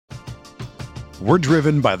We're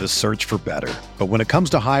driven by the search for better. But when it comes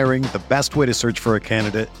to hiring, the best way to search for a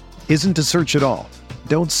candidate isn't to search at all.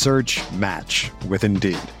 Don't search, match with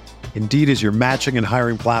Indeed. Indeed is your matching and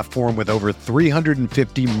hiring platform with over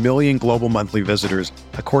 350 million global monthly visitors,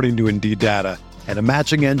 according to Indeed data, and a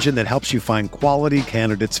matching engine that helps you find quality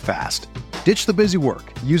candidates fast. Ditch the busy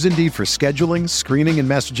work. Use Indeed for scheduling, screening, and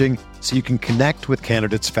messaging so you can connect with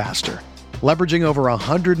candidates faster. Leveraging over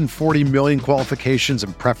 140 million qualifications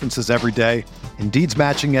and preferences every day, Indeed's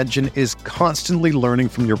matching engine is constantly learning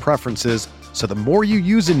from your preferences, so the more you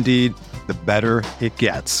use Indeed, the better it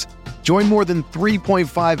gets. Join more than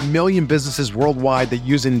 3.5 million businesses worldwide that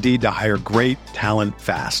use Indeed to hire great talent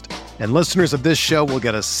fast. And listeners of this show will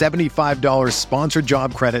get a $75 sponsored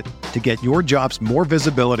job credit to get your jobs more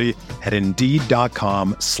visibility at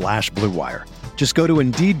Indeed.com/Blue Wire. Just go to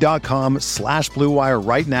Indeed.com/Blue Wire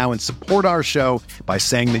right now and support our show by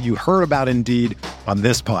saying that you heard about Indeed on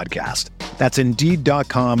this podcast. That's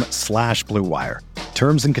Indeed.com/Blue Wire.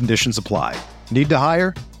 Terms and conditions apply. Need to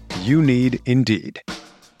hire? You need Indeed.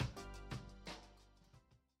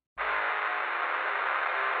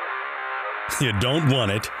 You don't want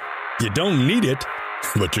it, you don't need it,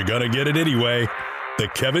 but you're gonna get it anyway. The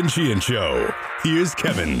Kevin Sheehan Show. Here's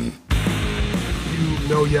Kevin.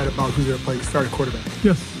 You know yet about who's going to play starting quarterback?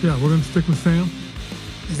 Yes, yeah, we're going to stick with Sam.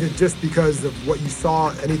 Is it just because of what you saw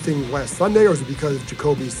anything last Sunday, or is it because of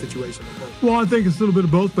Jacoby's situation? Well, I think it's a little bit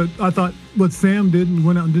of both, but I thought what Sam did and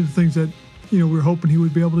went out and did the things that, we were hoping he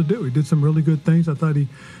would be able to do. He did some really good things. I thought he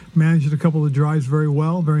managed a couple of drives very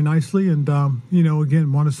well, very nicely, and,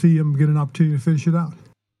 again, want to see him get an opportunity to finish it out.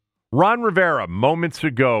 Ron Rivera moments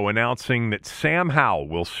ago announcing that Sam Howell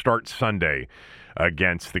will start Sunday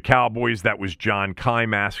against the Cowboys. That was John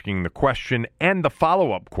Keim asking the question and the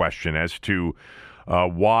follow-up question as to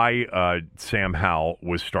why Sam Howell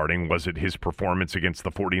was starting. Was it his performance against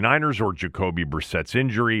the 49ers or Jacoby Brissett's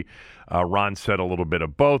injury? Ron said a little bit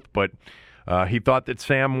of both, but he thought that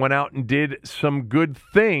Sam went out and did some good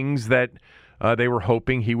things that they were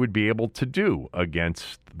hoping he would be able to do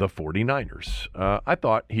against the 49ers. I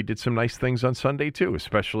thought he did some nice things on Sunday, too,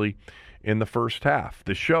 especially in the first half.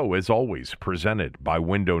 The show, as always, presented by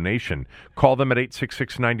Window Nation. Call them at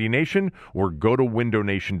 866-90-NATION or go to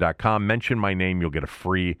windownation.com. Mention my name. You'll get a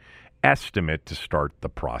free estimate to start the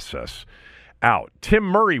process out. Tim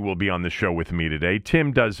Murray will be on the show with me today.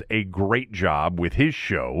 Tim does a great job with his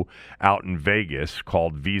show out in Vegas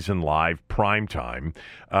called VSIN Live Primetime.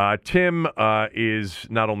 Tim is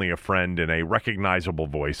not only a friend and a recognizable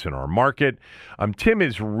voice in our market. Tim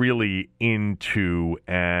is really into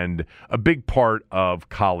and a big part of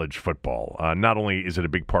college football. Not only is it a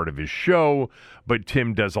big part of his show, but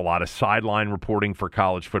Tim does a lot of sideline reporting for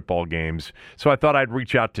college football games. So I thought I'd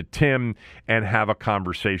reach out to Tim and have a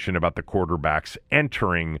conversation about the quarterbacks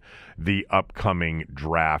entering the upcoming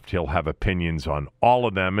draft. He'll have opinions on all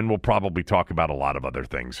of them, and we'll probably talk about a lot of other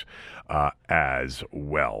things as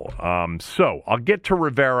well. So I'll get to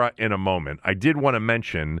Rivera in a moment. I did want to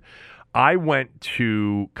mention I went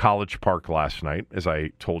to College Park last night, as I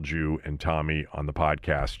told you and Tommy on the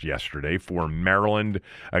podcast yesterday, for Maryland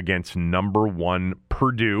against number 1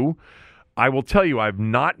 Purdue. I will tell you, I've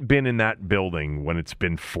not been in that building when it's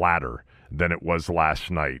been flatter than it was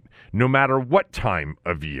last night, no matter what time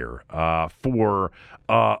of year, for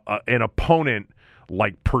an opponent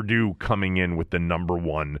like Purdue coming in with the number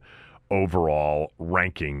 1 overall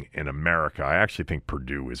ranking in America. I actually think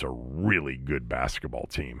Purdue is a really good basketball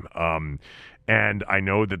team. And I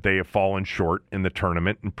know that they have fallen short in the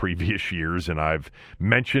tournament in previous years, and I've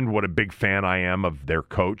mentioned what a big fan I am of their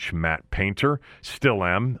coach, Matt Painter. Still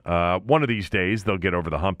am. One of these days, they'll get over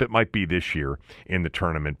the hump. It might be this year in the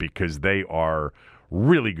tournament because they are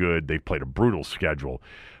really good. They've played a brutal schedule.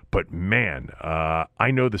 But, man,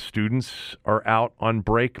 I know the students are out on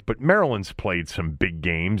break, but Maryland's played some big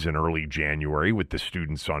games in early January with the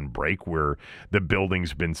students on break where the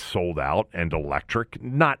building's been sold out and electric.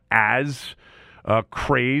 Not as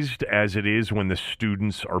crazed as it is when the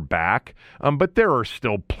students are back, but there are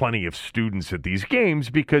still plenty of students at these games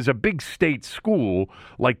because a big state school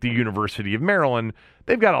like the University of Maryland,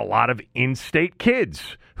 they've got a lot of in-state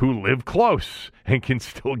kids who live close and can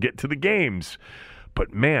still get to the games.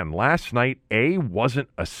 But, man, last night, A, wasn't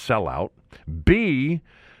a sellout. B,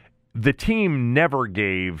 the team never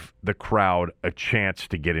gave the crowd a chance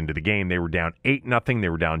to get into the game. They were down 8-0. They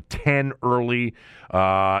were down 10 early.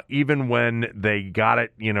 Even when they got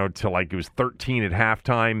it, to like it was 13 at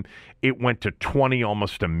halftime, it went to 20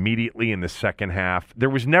 almost immediately in the second half. There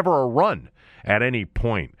was never a run at any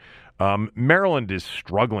point. Maryland is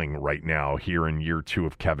struggling right now here in year 2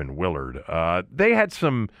 of Kevin Willard. They had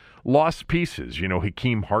some lost pieces.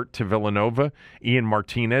 Hakeem Hart to Villanova, Ian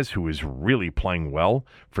Martinez, who is really playing well.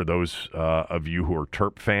 For those of you who are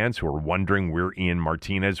Terp fans who are wondering where Ian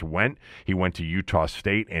Martinez went, he went to Utah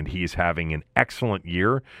State, and he is having an excellent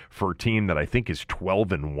year for a team that I think is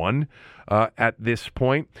 12-1 at this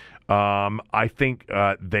point. I think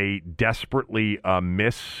they desperately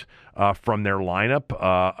miss from their lineup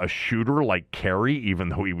a shooter like Carey, even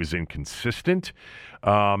though he was inconsistent.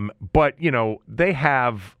 But, they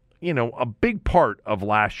have, a big part of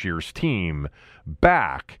last year's team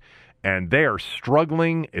back, and they are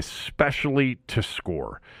struggling, especially to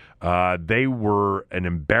score. They were an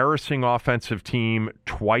embarrassing offensive team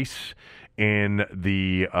twice in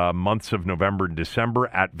the months of November and December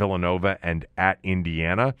at Villanova and at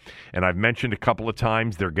Indiana. And I've mentioned a couple of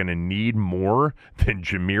times they're going to need more than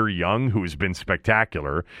Jahmir Young, who has been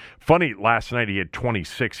spectacular. Funny, last night he had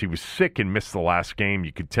 26. He was sick and missed the last game.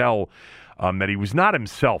 You could tell that he was not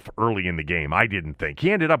himself early in the game, I didn't think. He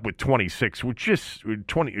ended up with 26, which just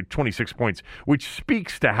 26 points, which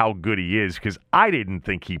speaks to how good he is, because I didn't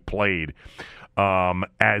think he played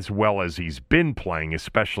as well as he's been playing,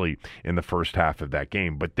 especially in the first half of that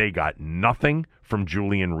game. But they got nothing from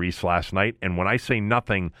Julian Reese last night. And when I say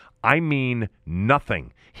nothing, I mean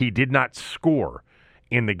nothing. He did not score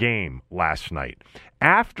in the game last night.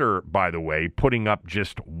 After, by the way, putting up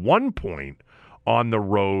just 1 point on the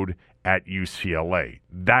road at UCLA.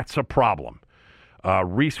 That's a problem.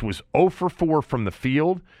 Reese was 0 for 4 from the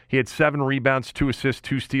field. He had 7 rebounds, 2 assists,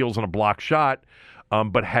 2 steals, and a block shot.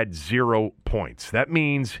 But had 0 points. That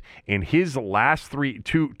means in his last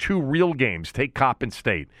two real games, take Coppin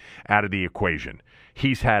State out of the equation,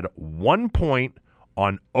 he's had 1 point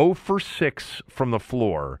on 0 for 6 from the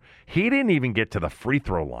floor. He didn't even get to the free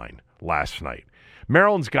throw line last night.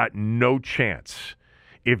 Maryland's got no chance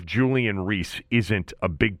if Julian Reese isn't a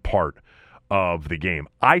big part of the game.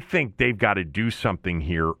 I think they've got to do something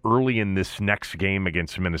here early in this next game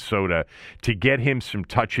against Minnesota to get him some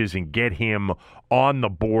touches and get him on the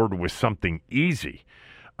board with something easy,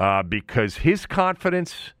 because his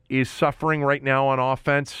confidence is suffering right now on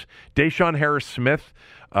offense. Deshaun Harris-Smith,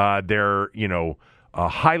 their a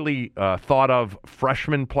highly thought of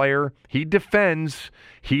freshman player. He defends,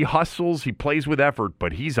 he hustles, he plays with effort,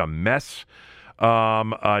 but he's a mess.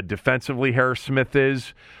 Defensively, Harris-Smith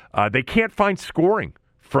is. They can't find scoring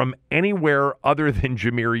from anywhere other than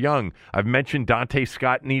Jahmir Young. I've mentioned Dante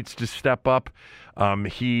Scott needs to step up.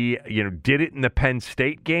 He did it in the Penn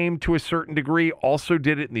State game to a certain degree. Also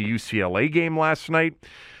did it in the UCLA game last night.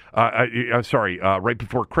 Right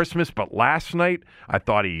before Christmas. But last night, I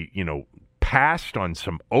thought he passed on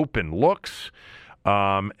some open looks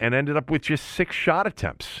and ended up with just 6 shot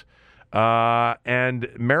attempts. And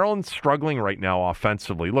Maryland's struggling right now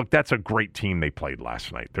offensively. Look, that's a great team they played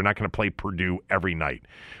last night. They're not going to play Purdue every night,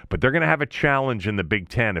 but they're going to have a challenge in the Big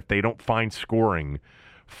Ten if they don't find scoring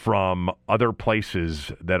from other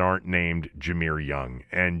places that aren't named Jahmir Young.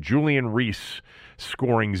 And Julian Reese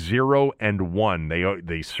scoring 0 and 1.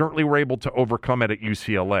 They certainly were able to overcome it at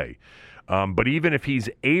UCLA. But even if he's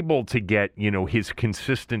able to get, his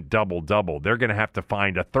consistent double-double, they're going to have to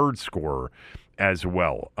find a third scorer as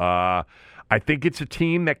well. I think it's a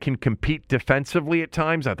team that can compete defensively at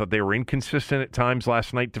times. I thought they were inconsistent at times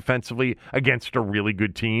last night defensively against a really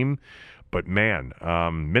good team. But, man,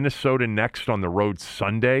 Minnesota next on the road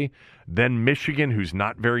Sunday. Then Michigan, who's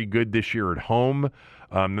not very good this year at home.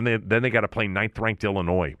 Then they got to play 9th-ranked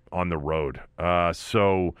Illinois on the road.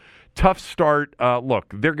 So tough start.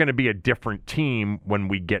 Look, they're going to be a different team when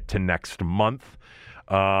we get to next month.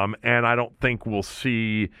 And I don't think we'll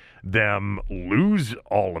see them lose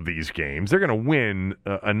all of these games. They're going to win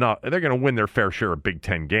enough. They're going to win their fair share of Big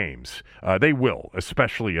Ten games. They will,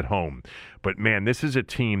 especially at home. But, man, this is a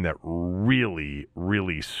team that really,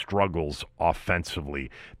 really struggles offensively.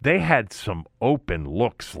 They had some open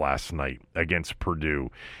looks last night against Purdue.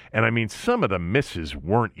 And, some of the misses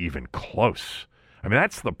weren't even close.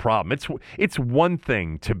 That's the problem. It's one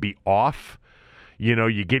thing to be off.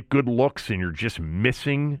 You get good looks and you're just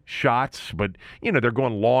missing shots, but, they're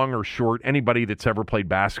going long or short. Anybody that's ever played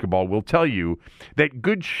basketball will tell you that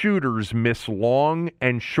good shooters miss long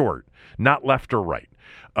and short, not left or right.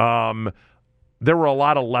 There were a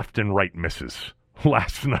lot of left and right misses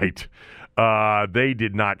last night. They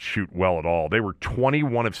did not shoot well at all. They were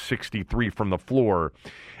 21 of 63 from the floor.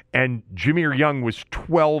 And Jahmir Young was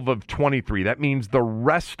 12 of 23. That means the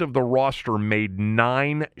rest of the roster made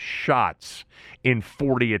 9 shots in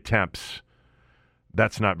 40 attempts.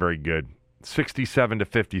 That's not very good.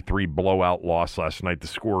 67-53 blowout loss last night. The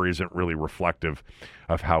score isn't really reflective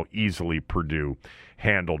of how easily Purdue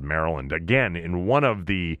handled Maryland. Again, in one of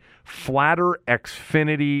the flatter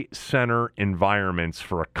Xfinity Center environments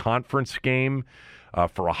for a conference game,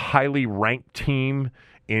 for a highly ranked team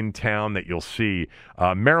in town that you'll see.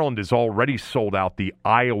 Maryland has already sold out the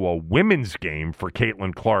Iowa women's game for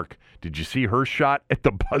Caitlin Clark. Did you see her shot at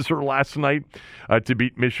the buzzer last night to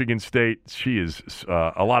beat Michigan State? She is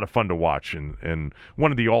a lot of fun to watch and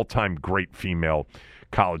one of the all-time great female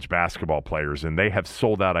college basketball players. And they have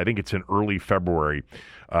sold out, I think it's in early February,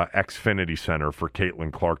 Xfinity Center for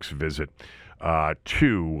Caitlin Clark's visit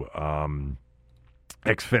to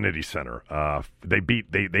Xfinity Center. They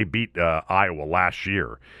beat Iowa last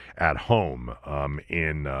year at home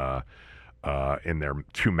in their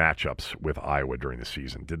two matchups with Iowa during the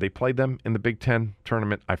season. Did they play them in the Big Ten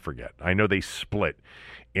tournament? I forget. I know they split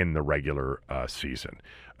in the regular season.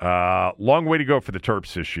 Long way to go for the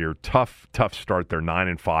Terps this year. Tough start. They're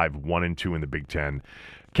 9-5, 1-2 in the Big Ten.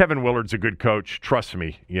 Kevin Willard's a good coach. Trust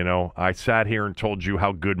me, I sat here and told you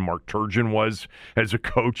how good Mark Turgeon was as a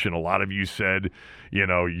coach, and a lot of you said,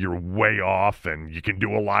 you're way off and you can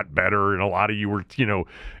do a lot better. And a lot of you were,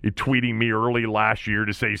 tweeting me early last year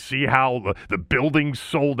to say, see how the building's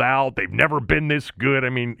sold out. They've never been this good. I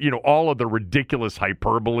mean, all of the ridiculous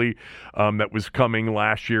hyperbole that was coming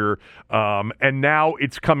last year. And now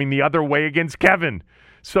it's coming the other way against Kevin.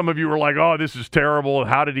 Some of you were like, oh, this is terrible.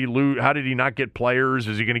 How did he lose? How did he not get players?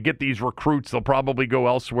 Is he going to get these recruits? They'll probably go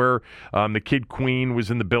elsewhere. The kid Queen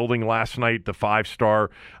was in the building last night, the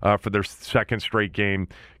 5-star for their second straight game.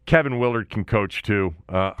 Kevin Willard can coach too.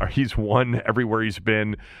 He's won everywhere he's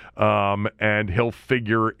been, and he'll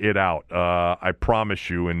figure it out. I promise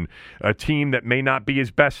you. And a team that may not be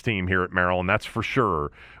his best team here at Maryland, that's for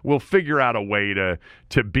sure, will figure out a way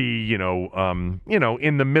to be, in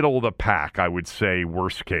the middle of the pack. I would say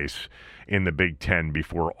worst case in the Big Ten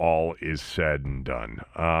before all is said and done.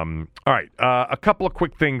 All right, a couple of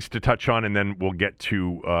quick things to touch on, and then we'll get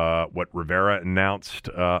to what Rivera announced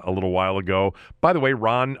a little while ago. By the way,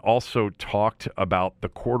 Ron also talked about the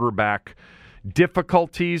quarterback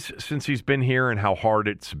difficulties since he's been here and how hard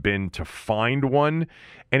it's been to find one.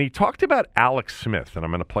 And he talked about Alex Smith, and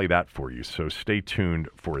I'm going to play that for you, so stay tuned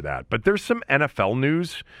for that. But there's some NFL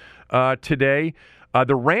news today.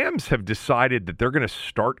 The Rams have decided that they're going to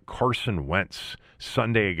start Carson Wentz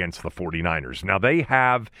Sunday against the 49ers. Now, they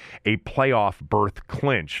have a playoff berth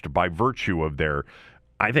clinched by virtue of their,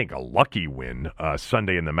 I think, a lucky win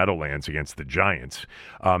Sunday in the Meadowlands against the Giants,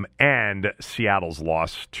 and Seattle's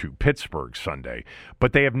loss to Pittsburgh Sunday.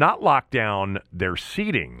 But they have not locked down their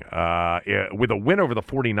seeding. With a win over the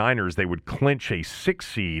 49ers, they would clinch a 6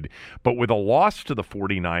 seed, but with a loss to the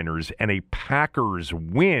 49ers and a Packers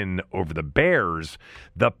win over the Bears,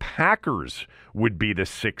 the Packers would be the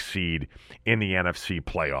 6 seed in the NFC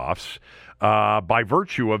playoffs by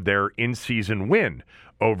virtue of their in-season win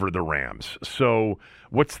over the Rams. So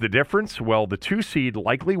what's the difference? Well, the 2 seed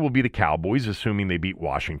likely will be the Cowboys, assuming they beat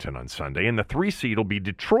Washington on Sunday, and the 3 seed will be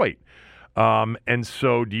Detroit. And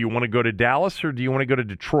so do you want to go to Dallas or do you want to go to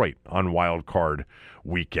Detroit on Wild Card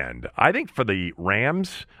weekend? I think for the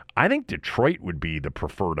Rams, I think Detroit would be the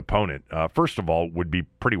preferred opponent. First of all, it would be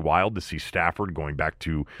pretty wild to see Stafford going back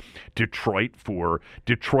to Detroit for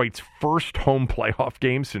Detroit's first home playoff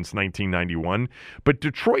game since 1991. But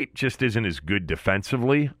Detroit just isn't as good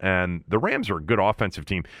defensively, and the Rams are a good offensive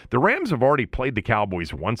team. The Rams have already played the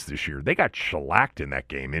Cowboys once this year. They got shellacked in that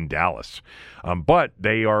game in Dallas. But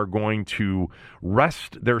they are going to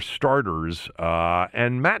rest their starters,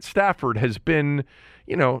 and Matt Stafford has been,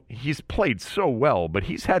 he's played so well, but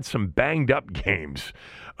he's had some banged-up games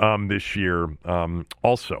this year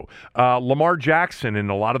also. Lamar Jackson and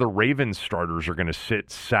a lot of the Ravens starters are going to sit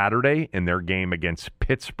Saturday in their game against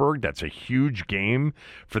Pittsburgh. That's a huge game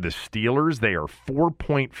for the Steelers. They are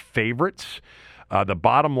 4-point favorites. The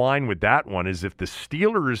bottom line with that one is if the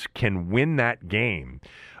Steelers can win that game,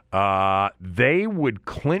 they would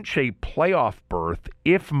clinch a playoff berth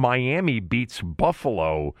if Miami beats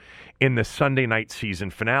Buffalo in the Sunday night season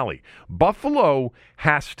finale. Buffalo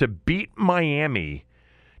has to beat Miami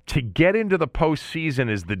to get into the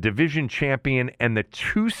postseason as the division champion and the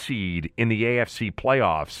 2 seed in the AFC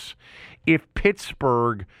playoffs if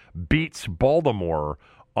Pittsburgh beats Baltimore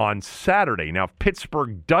on Saturday. Now, if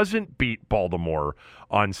Pittsburgh doesn't beat Baltimore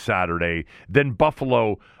on Saturday, then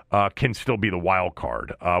Buffalo can still be the wild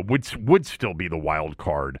card, would still be the wild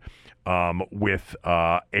card with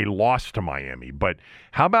a loss to Miami. But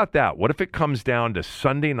how about that? What if it comes down to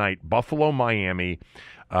Sunday night, Buffalo-Miami,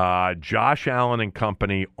 Josh Allen and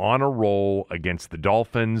company on a roll against the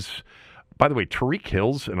Dolphins? By the way, Tyreek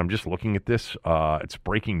Hill's, and I'm just looking at this, it's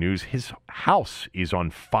breaking news, his house is on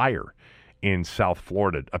fire in South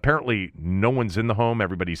Florida. Apparently, no one's in the home.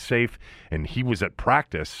 Everybody's safe, and he was at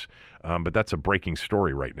practice. But that's a breaking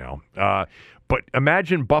story right now. But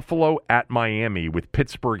imagine Buffalo at Miami with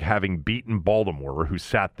Pittsburgh having beaten Baltimore, who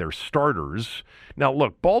sat their starters. Now,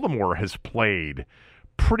 look, Baltimore has played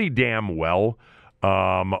pretty damn well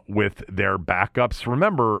with their backups.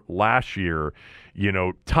 Remember last year,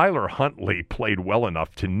 Tyler Huntley played well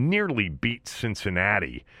enough to nearly beat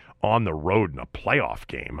Cincinnati on the road in a playoff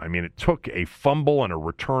game. I mean, it took a fumble and a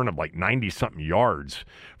return of like 90-something yards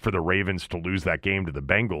for the Ravens to lose that game to the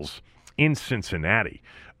Bengals in Cincinnati.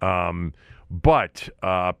 But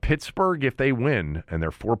Pittsburgh, if they win, and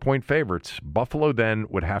they're 4-point favorites, Buffalo then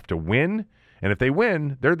would have to win. And if they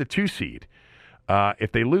win, they're the 2 seed.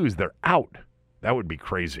 If they lose, they're out. That would be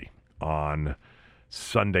crazy on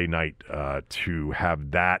Sunday night to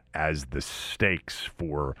have that as the stakes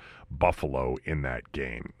for Buffalo in that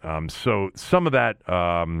game. So some of that,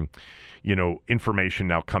 information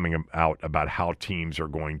now coming out about how teams are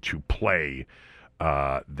going to play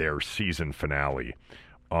their season finale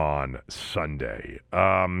on Sunday.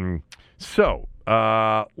 So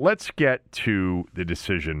let's get to the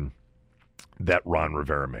decision that Ron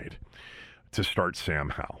Rivera made to start Sam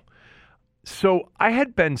Howell. So I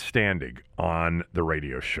had Ben Standig on the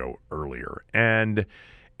radio show earlier, and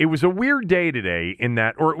it was a weird day today in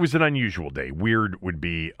that, or it was an unusual day. Weird would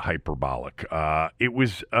be hyperbolic. It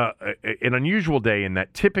was an unusual day in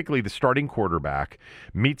that typically the starting quarterback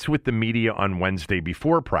meets with the media on Wednesday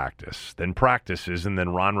before practice, then practices, and then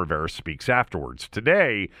Ron Rivera speaks afterwards.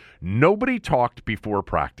 Today, nobody talked before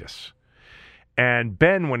practice. And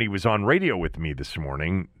Ben, when he was on radio with me this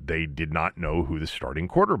morning, they did not know who the starting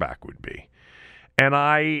quarterback would be. And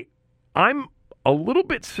I'm a little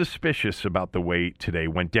bit suspicious about the way today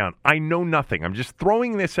went down. I know nothing. I'm just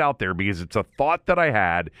throwing this out there because it's a thought that I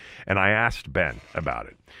had, and I asked Ben about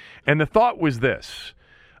it. And the thought was this,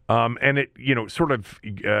 and it sort of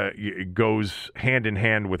goes hand in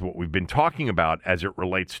hand with what we've been talking about as it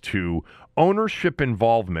relates to ownership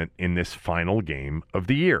involvement in this final game of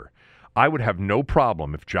the year. I would have no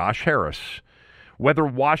problem if Josh Harris, whether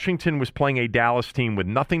Washington was playing a Dallas team with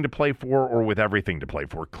nothing to play for or with everything to play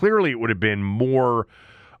for. Clearly, it would have been more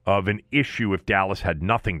of an issue if Dallas had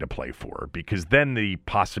nothing to play for, because then the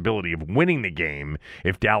possibility of winning the game,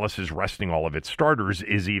 if Dallas is resting all of its starters,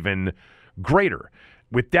 is even greater.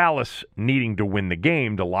 With Dallas needing to win the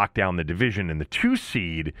game to lock down the division and the 2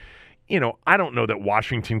 seed, I don't know that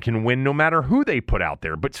Washington can win no matter who they put out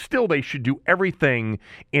there, but still they should do everything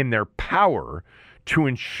in their power to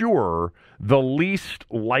ensure the least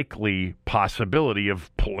likely possibility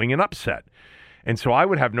of pulling an upset. And so I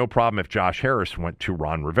would have no problem if Josh Harris went to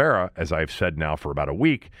Ron Rivera, as I've said now for about a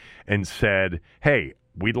week, and said, hey,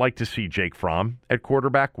 we'd like to see Jake Fromm at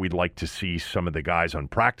quarterback. We'd like to see some of the guys on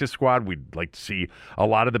practice squad. We'd like to see a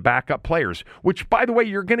lot of the backup players, which, by the way,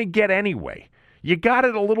 you're going to get anyway. You got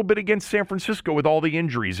it a little bit against San Francisco with all the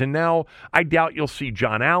injuries, and now I doubt you'll see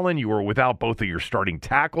John Allen. You were without both of your starting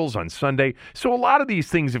tackles on Sunday. So a lot of these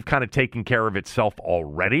things have kind of taken care of itself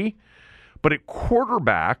already. But at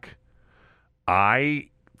quarterback, I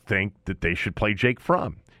think that they should play Jake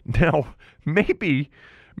Fromm. Now, maybe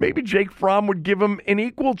Jake Fromm would give him an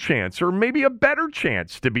equal chance or maybe a better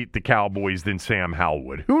chance to beat the Cowboys than Sam Howell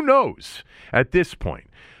would. Who knows at this point?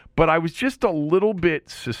 But I was just a little bit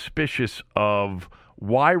suspicious of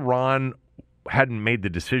why Ron hadn't made the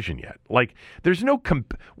decision yet. Like, there's no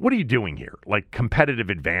what are you doing here? Like, competitive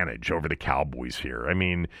advantage over the Cowboys here. I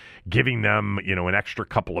mean, giving them, an extra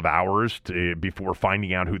couple of hours before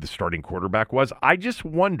finding out who the starting quarterback was. I just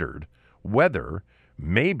wondered whether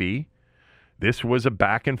maybe this was a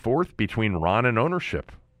back and forth between Ron and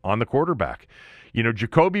ownership on the quarterback.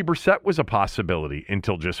 Jacoby Brissett was a possibility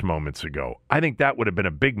until just moments ago. I think that would have been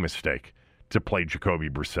a big mistake to play Jacoby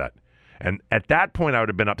Brissett. And at that point, I would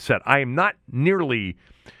have been upset. I am not nearly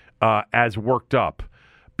as worked up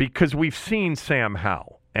because we've seen Sam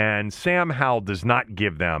Howell, and Sam Howell does not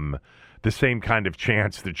give them the same kind of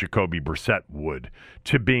chance that Jacoby Brissett would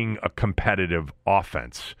to being a competitive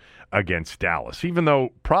offense against Dallas, even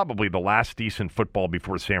though probably the last decent football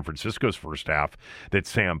before San Francisco's first half that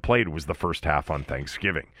Sam played was the first half on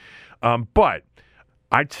Thanksgiving. But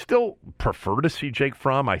I'd still prefer to see Jake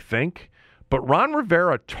Fromm, I think. But Ron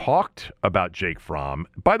Rivera talked about Jake Fromm.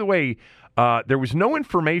 By the way, there was no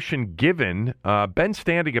information given. Ben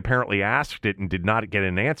Standig apparently asked it and did not get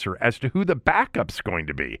an answer as to who the backup's going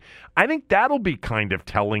to be. I think that'll be kind of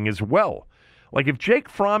telling as well. Like, if Jake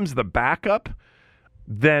Fromm's the backup,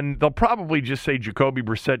 then they'll probably just say Jacoby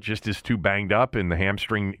Brissett just is too banged up and the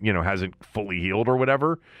hamstring, hasn't fully healed or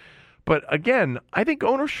whatever. But again, I think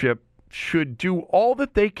ownership should do all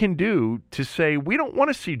that they can do to say, we don't want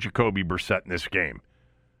to see Jacoby Brissett in this game.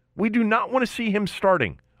 We do not want to see him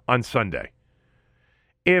starting on Sunday.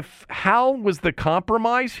 If Howell was the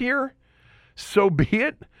compromise here, so be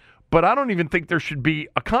it. But I don't even think there should be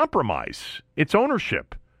a compromise. It's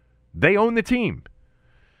ownership. They own the team.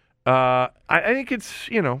 I think it's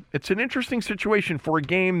an interesting situation for a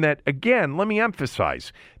game that, again, let me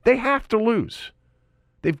emphasize, they have to lose.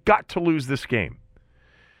 They've got to lose this game.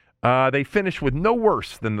 They finish with no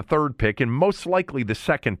worse than the third pick and most likely the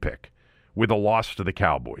second pick with a loss to the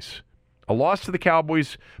Cowboys. A loss to the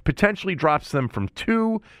Cowboys potentially drops them from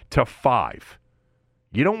 2 to 5.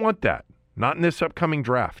 You don't want that. Not in this upcoming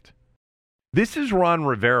draft. This is Ron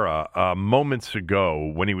Rivera moments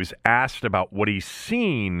ago when he was asked about what he's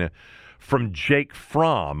seen from Jake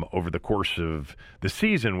Fromm over the course of the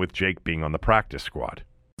season, with Jake being on the practice squad.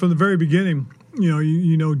 From the very beginning,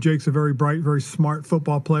 you know Jake's a very bright, very smart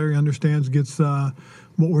football player. He understands, gets what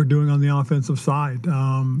we're doing on the offensive side.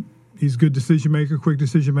 He's a good decision maker, quick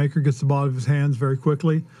decision maker, gets the ball out of his hands very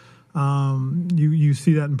quickly. You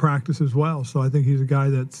see that in practice as well. So I think he's a guy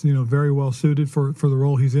that's very well suited for the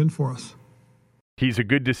role he's in for us. He's a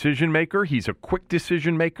good decision maker. He's a quick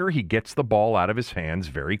decision maker. He gets the ball out of his hands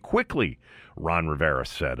very quickly, Ron Rivera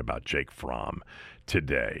said about Jake Fromm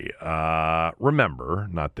today. Remember,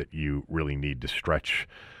 not that you really need to stretch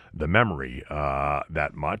the memory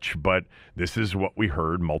that much, but this is what we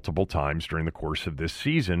heard multiple times during the course of this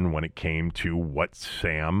season when it came to what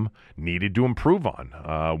Sam needed to improve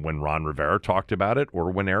on. When Ron Rivera talked about it,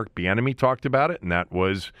 or when Eric Bieniemy talked about it, and that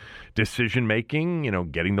was decision making,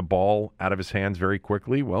 getting the ball out of his hands very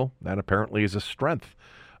quickly. Well, that apparently is a strength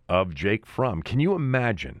of Jake Fromm. Can you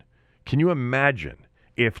imagine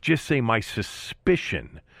if, just say, my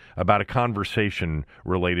suspicion about a conversation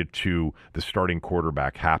related to the starting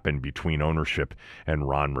quarterback happened between ownership and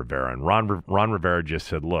Ron Rivera. And Ron Rivera just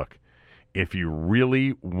said, look, if you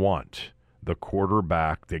really want the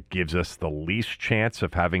quarterback that gives us the least chance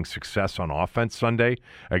of having success on offense Sunday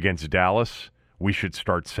against Dallas, we should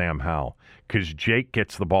start Sam Howell, because Jake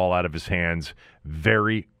gets the ball out of his hands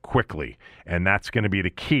very quickly, and that's going to be the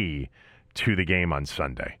key to the game on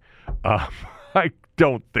Sunday. I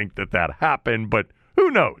don't think that happened, but who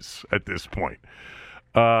knows at this point?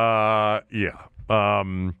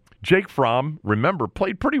 Jake Fromm, remember,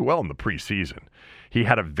 played pretty well in the preseason. He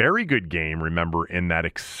had a very good game, remember, in that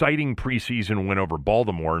exciting preseason win over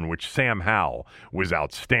Baltimore, in which Sam Howell was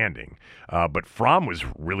outstanding. But Fromm was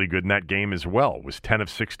really good in that game as well. Was 10 of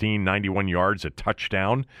 16, 91 yards, a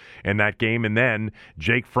touchdown in that game. And then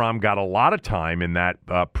Jake Fromm got a lot of time in that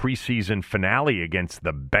preseason finale against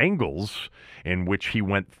the Bengals, in which he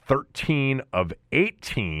went 13 of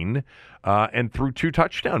 18 and threw 2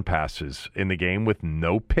 touchdown passes in the game with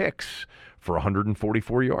no picks for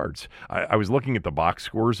 144 yards. I was looking at the box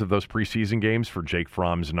scores of those preseason games for Jake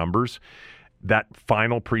Fromm's numbers. That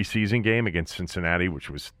final preseason game against Cincinnati, which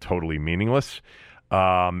was totally meaningless,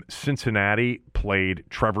 Cincinnati played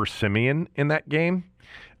Trevor Siemian in that game,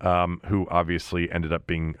 who obviously ended up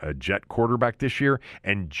being a Jet quarterback this year.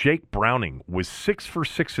 And Jake Browning was 6 for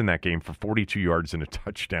 6 in that game for 42 yards and a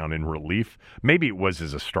touchdown in relief. Maybe it was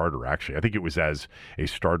as a starter, actually. I think it was as a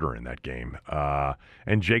starter in that game.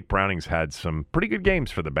 And Jake Browning's had some pretty good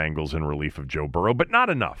games for the Bengals in relief of Joe Burrow, but not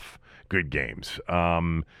enough good games.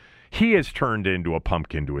 He has turned into a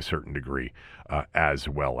pumpkin to a certain degree as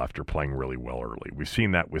well after playing really well early. We've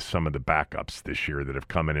seen that with some of the backups this year that have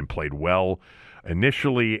come in and played well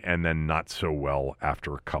initially and then not so well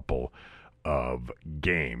after a couple of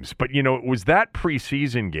games. But, it was that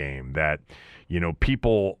preseason game that,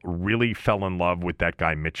 people really fell in love with that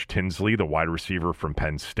guy, Mitch Tinsley, the wide receiver from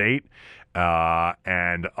Penn State.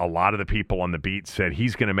 And a lot of the people on the beat said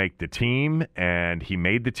he's going to make the team, and he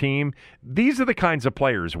made the team. These are the kinds of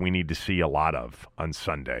players we need to see a lot of on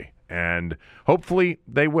Sunday, and hopefully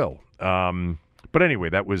they will. But anyway,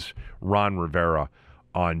 that was Ron Rivera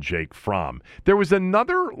on Jake Fromm. There was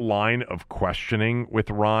another line of questioning with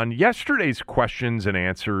Ron. Yesterday's questions and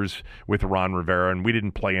answers with Ron Rivera, and we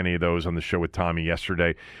didn't play any of those on the show with Tommy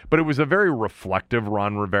yesterday, but it was a very reflective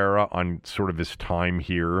Ron Rivera on sort of his time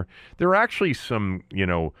here. There are actually some,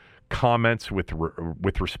 comments with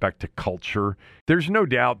respect to culture. There's no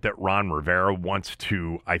doubt that Ron Rivera wants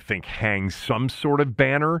to, I think, hang some sort of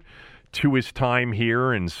banner to his time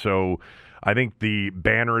here, and so I think the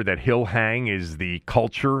banner that he'll hang is the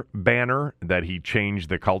culture banner, that he changed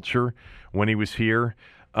the culture when he was here.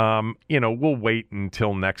 We'll wait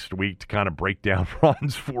until next week to kind of break down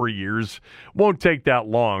Ron's 4 years. Won't take that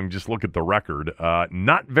long. Just look at the record.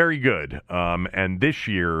 Not very good. And this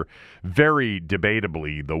year, very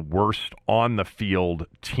debatably, the worst on-the-field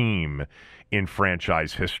team in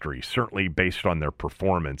franchise history, certainly based on their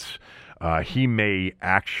performance. He may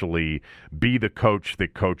actually be the coach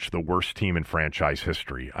that coached the worst team in franchise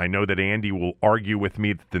history. I know that Andy will argue with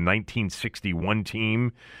me that the 1961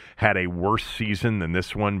 team had a worse season than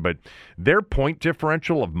this one, but their point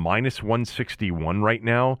differential of minus 161 right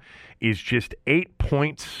now is just 8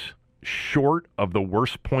 points short of the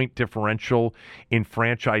worst point differential in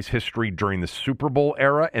franchise history during the Super Bowl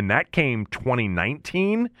era, and that came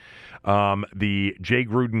 2019. The Jay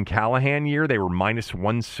Gruden-Callahan year, they were minus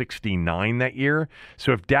 169 that year.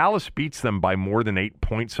 So if Dallas beats them by more than 8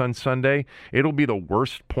 points on Sunday, it'll be the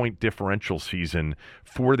worst point differential season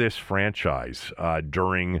for this franchise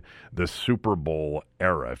during the Super Bowl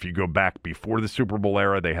era. If you go back before the Super Bowl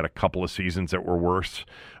era, they had a couple of seasons that were worse.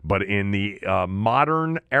 But in the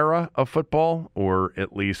modern era of football, or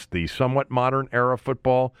at least the somewhat modern era of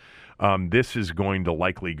football, this is going to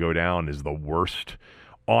likely go down as the worst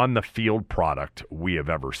on-the-field product we have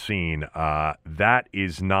ever seen. That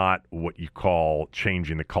is not what you call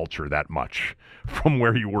changing the culture that much from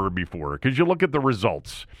where you were before. Because you look at the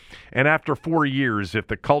results, and after 4 years, if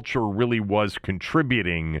the culture really was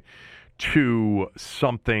contributing to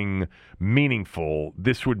something meaningful,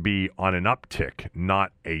 this would be on an uptick,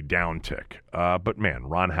 not a downtick. But man,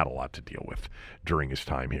 Ron had a lot to deal with during his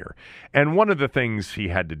time here. And one of the things he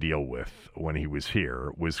had to deal with when he was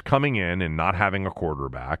here was coming in and not having a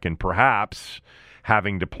quarterback, and perhaps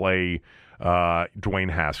having to play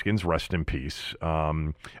Dwayne Haskins, rest in peace,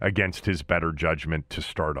 against his better judgment to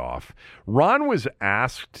start off. Ron was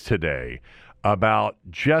asked today about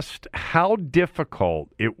just how difficult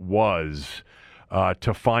it was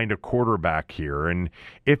to find a quarterback here, and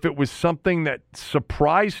if it was something that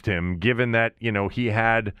surprised him, given that, he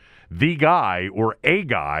had the guy or a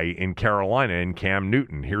guy in Carolina in Cam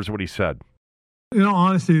Newton. Here's what he said.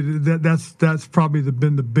 Honestly, that's probably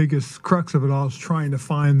been the biggest crux of it all, is trying to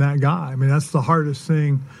find that guy. I mean, that's the hardest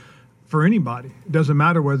thing for anybody. It doesn't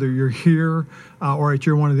matter whether you're here or at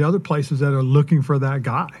one of the other places that are looking for that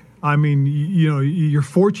guy. I mean, you're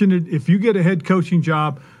fortunate if you get a head coaching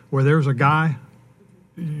job where there's a guy,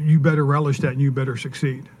 you better relish that and you better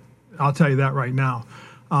succeed. I'll tell you that right now.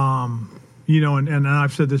 And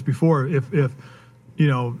I've said this before, if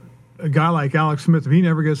a guy like Alex Smith, if he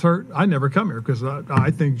never gets hurt, I'd never come here, because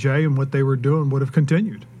I think Jay and what they were doing would have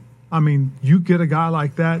continued. I mean, you get a guy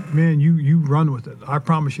like that, man, you run with it. I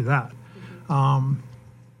promise you that.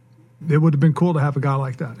 It would have been cool to have a guy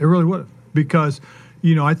like that. It really would have, because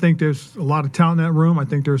I think there's a lot of talent in that room. I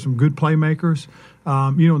think there's some good playmakers.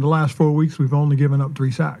 In the last 4 weeks, we've only given up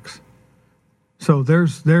 3 sacks. So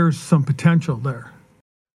there's some potential there.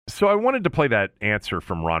 So I wanted to play that answer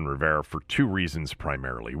from Ron Rivera for 2 reasons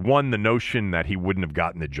primarily. One, the notion that he wouldn't have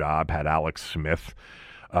gotten the job had Alex Smith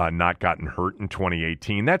not gotten hurt in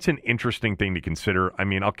 2018. That's an interesting thing to consider. I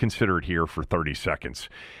mean, I'll consider it here for 30 seconds.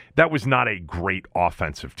 That was not a great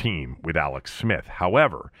offensive team with Alex Smith.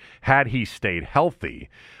 However, had he stayed healthy,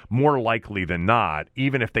 more likely than not,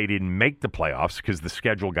 even if they didn't make the playoffs, because the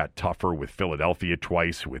schedule got tougher with Philadelphia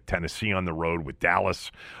twice, with Tennessee on the road, with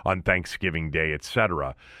Dallas on Thanksgiving Day,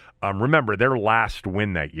 etc. Remember, their last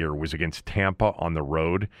win that year was against Tampa on the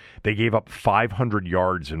road. They gave up 500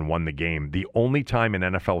 yards and won the game. The only time in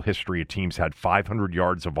NFL history a team's had 500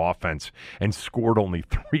 yards of offense and scored only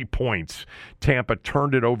 3 points. Tampa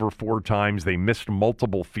turned it over 4 times. They missed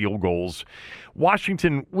multiple field goals.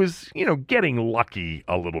 Washington was, getting lucky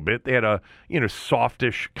a little bit. They had a,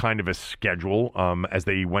 softish kind of a schedule as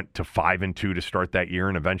they went to 5-2 to start that year,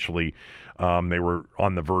 and eventually they were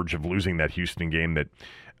on the verge of losing that Houston game that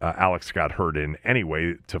Alex got hurt in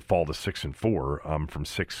anyway, to fall to 6-4 from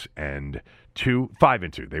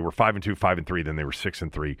 5-2. They were 5-2, 5-3, then they were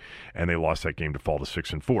 6-3, and they lost that game to fall to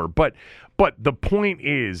 6-4. But the point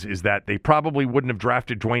is that they probably wouldn't have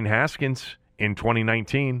drafted Dwayne Haskins in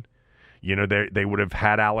 2019. They would have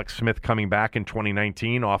had Alex Smith coming back in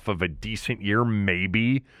 2019 off of a decent year,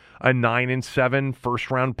 maybe a 9-7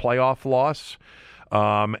 first-round playoff loss.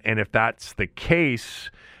 And if that's the case,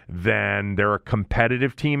 then they're a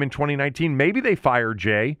competitive team in 2019. Maybe they fire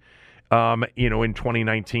Jay, in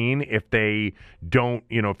 2019 if they don't,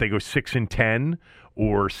 if they go 6-10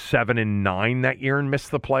 or 7-9 that year and miss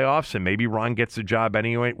the playoffs, and maybe Ron gets a job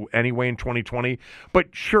anyway in 2020. But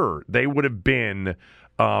sure, they would have been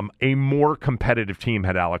a more competitive team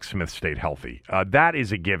had Alex Smith stayed healthy. That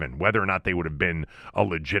is a given. Whether or not they would have been a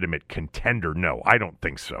legitimate contender, no, I don't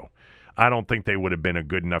think so. I don't think they would have been a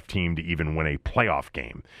good enough team to even win a playoff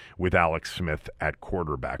game with Alex Smith at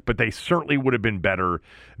quarterback. But they certainly would have been better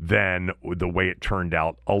than the way it turned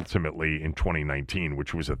out ultimately in 2019,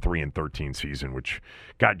 which was a 3-13 season, which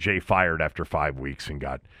got Jay fired after 5 weeks and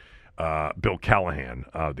got Bill Callahan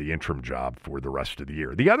the interim job for the rest of the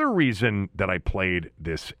year. The other reason that I played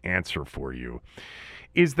this answer for you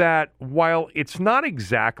is that while it's not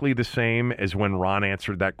exactly the same as when Ron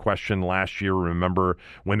answered that question last year, remember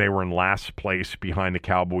when they were in last place behind the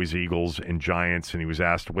Cowboys, Eagles, and Giants, and he was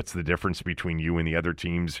asked, what's the difference between you and the other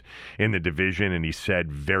teams in the division? And he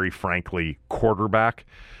said, very frankly, quarterback.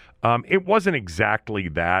 It wasn't exactly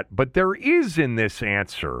that, but there is in this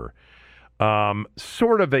answer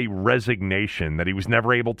sort of a resignation that he was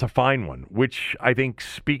never able to find one, which I think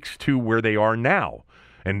speaks to where they are now,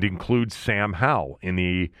 and includes Sam Howell in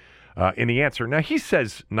the answer. Now, he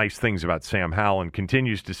says nice things about Sam Howell and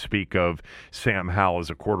continues to speak of Sam Howell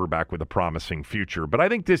as a quarterback with a promising future. But I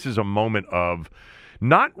think this is a moment of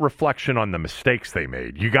not reflection on the mistakes they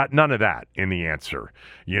made. You got none of that in the answer.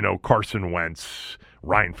 Carson Wentz,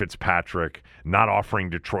 Ryan Fitzpatrick, not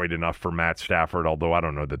offering Detroit enough for Matt Stafford, although I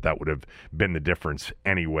don't know that would have been the difference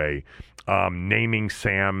anyway. Naming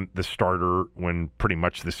Sam the starter when pretty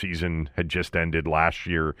much the season had just ended last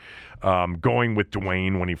year. Going with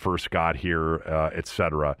Dwayne when he first got here,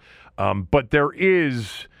 etc. But there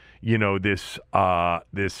is, this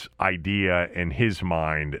idea in his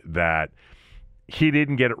mind that he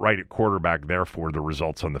didn't get it right at quarterback, therefore the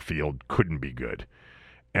results on the field couldn't be good.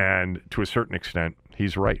 And to a certain extent,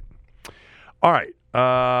 he's right. All right.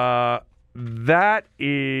 That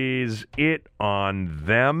is it on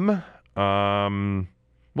them.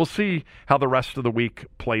 We'll see how the rest of the week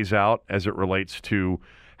plays out as it relates to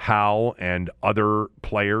Howell and other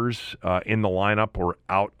players in the lineup or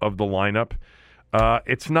out of the lineup.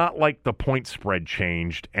 It's not like the point spread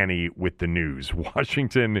changed any with the news.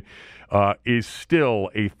 Washington is still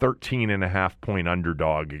a 13.5-point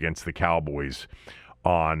underdog against the Cowboys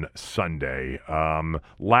on Sunday.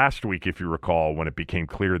 Last week, if you recall, when it became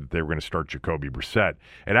clear that they were going to start Jacoby Brissett,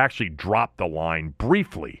 it actually dropped the line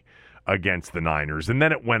briefly against the Niners, and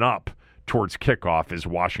then it went up towards kickoff as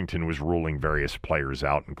Washington was ruling various players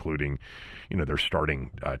out, including, their starting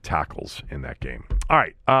tackles in that game. All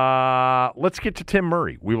right, let's get to Tim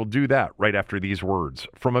Murray. We will do that right after these words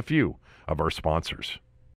from a few of our sponsors.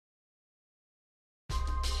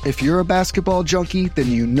 If you're a basketball junkie, then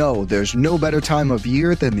you know there's no better time of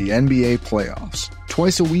year than the NBA playoffs.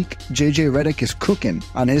 Twice a week, JJ Redick is cooking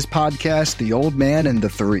on his podcast, The Old Man and the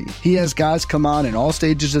Three. He has guys come on in all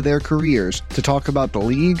stages of their careers to talk about the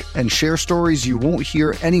league and share stories you won't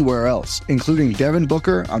hear anywhere else, including Devin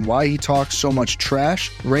Booker on why he talks so much trash,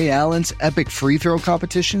 Ray Allen's epic free throw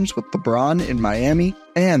competitions with LeBron in Miami,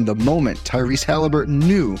 and the moment Tyrese Halliburton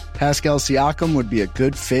knew Pascal Siakam would be a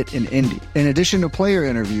good fit in Indy. In addition to player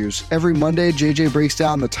interviews, every Monday JJ breaks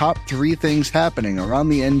down the top 3 things happening around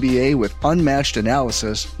the NBA with unmatched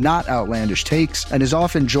analysis, not outlandish takes, and is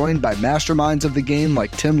often joined by masterminds of the game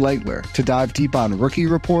like Tim Legler to dive deep on rookie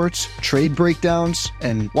reports, trade breakdowns,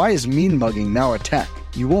 and why is mean mugging now a tech?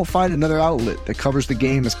 You won't find another outlet that covers the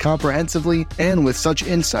game as comprehensively and with such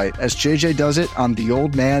insight as JJ does it on The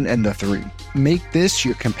Old Man and the Three. Make this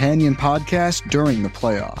your companion podcast during the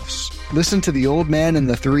playoffs. Listen to The Old Man and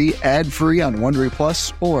the Three ad-free on Wondery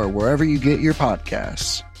Plus or wherever you get your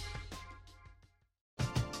podcasts.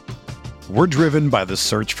 We're driven by the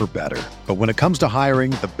search for better. But when it comes to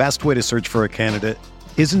hiring, the best way to search for a candidate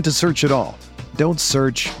isn't to search at all. Don't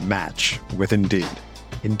search, match with Indeed.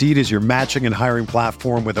 Indeed is your matching and hiring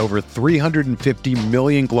platform with over 350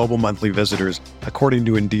 million global monthly visitors, according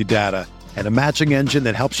to Indeed data, and a matching engine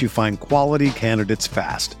that helps you find quality candidates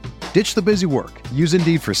fast. Ditch the busy work. Use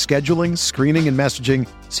Indeed for scheduling, screening, and messaging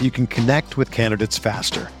so you can connect with candidates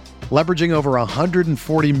faster. Leveraging over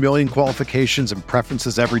 140 million qualifications and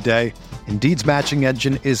preferences every day, Indeed's matching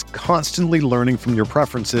engine is constantly learning from your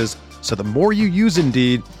preferences, so the more you use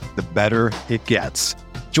Indeed, the better it gets.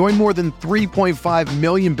 Join more than 3.5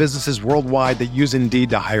 million businesses worldwide that use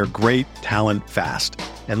Indeed to hire great talent fast.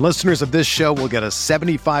 And listeners of this show will get a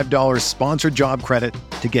 $75 sponsored job credit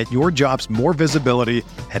to get your jobs more visibility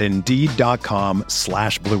at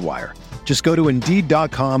Indeed.com/Blue Wire. Just go to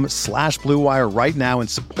Indeed.com/Blue Wire right now and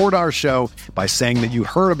support our show by saying that you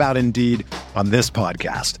heard about Indeed on this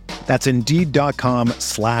podcast. That's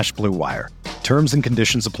Indeed.com/Blue Wire. Terms and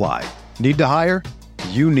conditions apply. Need to hire?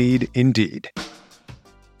 You need Indeed.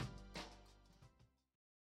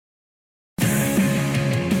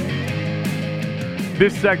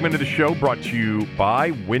 This segment of the show brought to you by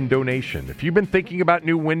Window Nation. If you've been thinking about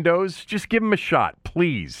new windows, just give them a shot,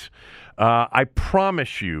 please. I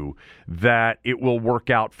promise you that it will work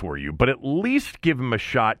out for you, but at least give them a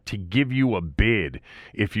shot to give you a bid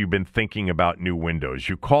if you've been thinking about new windows.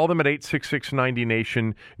 You call them at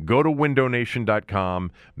 866-90-NATION, go to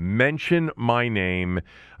windownation.com, mention my name.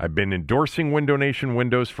 I've been endorsing Window Nation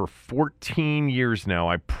windows for 14 years now.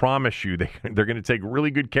 I promise you they're going to take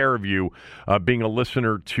really good care of you being a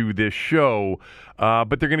listener to this show,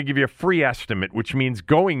 but they're going to give you a free estimate, which means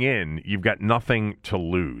going in, you've got nothing to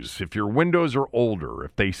lose. If your windows are older,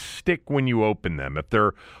 if they stick when you open them, if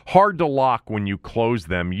they're hard to lock when you close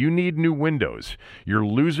them, you need new windows. You're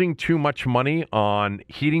losing too much money on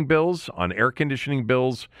heating bills, on air conditioning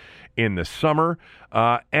bills in the summer.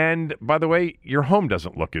 And by the way, your home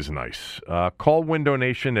doesn't look as nice. Call Window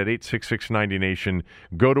Nation at 866-90-NATION.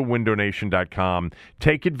 Go to windownation.com.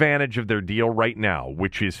 Take advantage of their deal right now,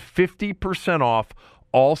 which is 50% off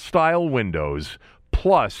all style windows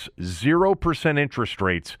plus 0% interest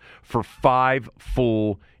rates for 5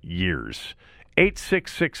 full years.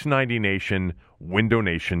 866-90-NATION,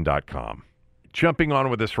 windownation.com. Jumping on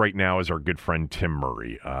with us right now is our good friend Tim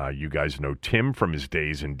Murray. You guys know Tim from his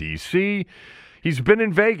days in D.C. He's been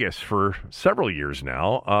in Vegas for several years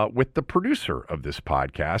now with the producer of this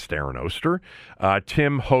podcast, Aaron Oster.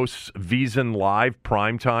 Tim hosts VSIN Live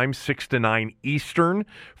primetime, 6 to 9 Eastern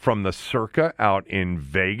from the Circa out in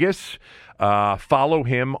Vegas. Follow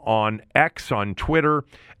him on X, on Twitter,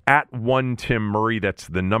 at one Tim Murray. That's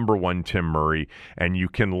the number one Tim Murray. And you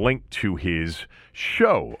can link to his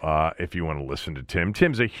show if you want to listen to Tim.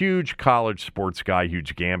 Tim's a huge college sports guy,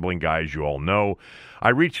 huge gambling guy, as you all know. I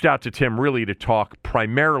reached out to Tim really to talk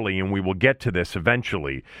primarily, and we will get to this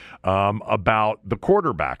eventually, about the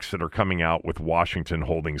quarterbacks that are coming out with Washington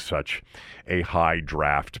holding such a high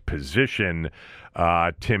draft position.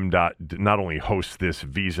 Tim not only hosts this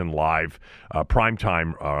VSIN Live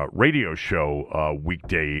primetime radio show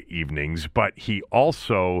weekday evenings, but he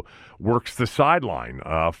also works the sideline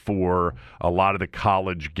for a lot of the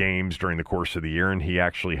college games during the course of the year, and he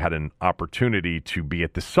actually had an opportunity to be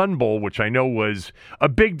at the Sun Bowl, which I know was a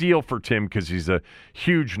big deal for Tim because he's a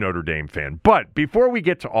huge Notre Dame fan. But before we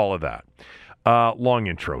get to all of that, long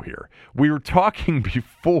intro here. We were talking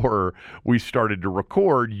before we started to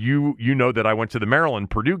record. You know that I went to the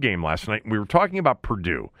Maryland-Purdue game last night. We were talking about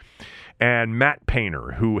Purdue and Matt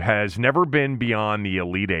Painter, who has never been beyond the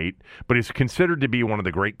Elite Eight, but is considered to be one of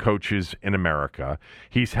the great coaches in America.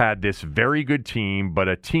 He's had this very good team, but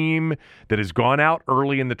a team that has gone out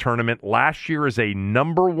early in the tournament. Last year as a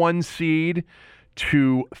number 1 seed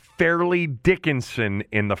to Fairleigh Dickinson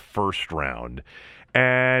in the first round.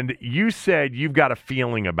 And you said you've got a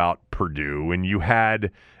feeling about Purdue, and you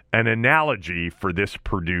had an analogy for this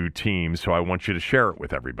Purdue team, so I want you to share it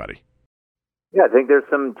with everybody. Yeah, I think there's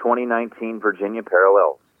some 2019 Virginia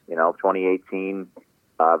parallels. 2018,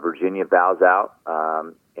 Virginia bows out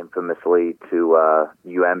infamously to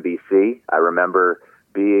UMBC. I remember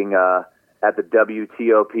being at the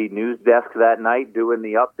WTOP news desk that night doing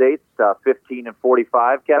the updates, 15 and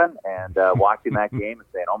 45, Kevin, and watching that game and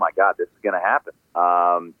saying, oh, my God, this is going to happen.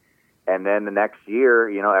 And then the next year,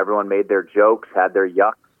 everyone made their jokes, had their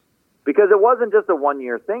yucks, because it wasn't just a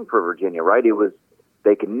one-year thing for Virginia, right? It was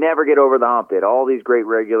they could never get over the hump. They had all these great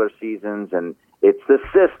regular seasons, and it's the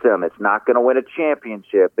system. It's not going to win a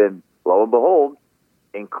championship. And lo and behold,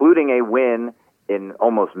 including a win in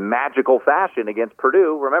almost magical fashion against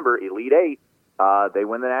Purdue. Remember, Elite Eight, they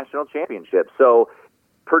win the national championship. So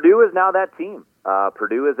Purdue is now that team.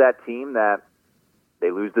 Purdue is that team that they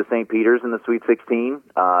lose to St. Peter's in the Sweet 16.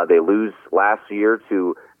 They lose last year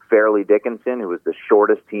to Fairleigh Dickinson, who was the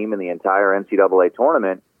shortest team in the entire NCAA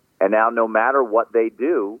tournament. And now no matter what they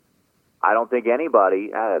do, I don't think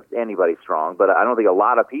anybody's strong, but I don't think a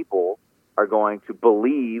lot of people are going to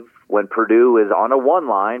believe when Purdue is on a 1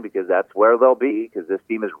 line, because that's where they'll be, because this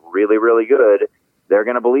team is really, really good. They're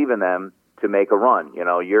going to believe in them to make a run.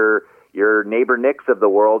 Your neighbor Knicks of the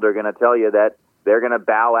world are going to tell you that they're going to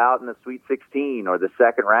bow out in the Sweet 16 or the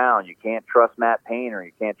second round. You can't trust Matt Painter.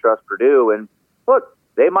 You can't trust Purdue. And look,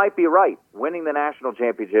 they might be right. Winning the national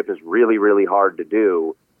championship is really, really hard to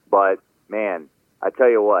do. But, man, I tell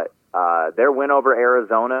you what, their win over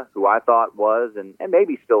Arizona, who I thought was and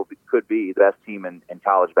maybe still could be the best team in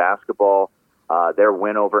college basketball, their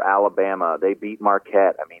win over Alabama, they beat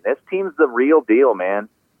Marquette. I mean, this team's the real deal, man.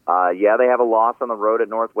 Yeah, they have a loss on the road at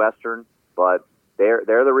Northwestern, but they're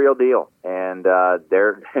the real deal. And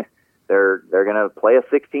they're going to play a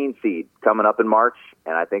 16 seed coming up in March,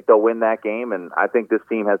 and I think they'll win that game. And I think this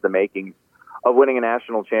team has the makings of winning a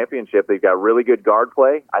national championship. They've got really good guard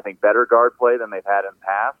play. I think better guard play than they've had in the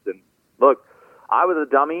past. And look, I was a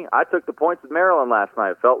dummy. I took the points with Maryland last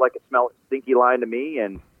night. It felt like a stinky line to me.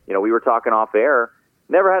 And, we were talking off air,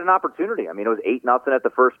 never had an opportunity. I mean, it was 8-0 at the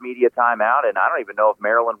first media timeout, and I don't even know if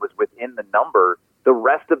Maryland was within the number the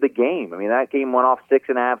rest of the game. I mean, that game went off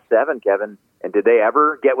 6.5, 7, Kevin. And did they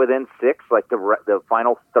ever get within 6, like the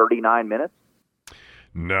final 39 minutes?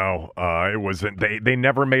 No, it wasn't. They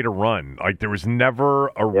never made a run. Like, there was never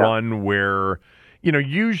a run where,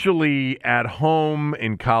 usually at home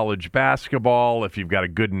in college basketball, if you've got a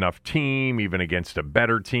good enough team, even against a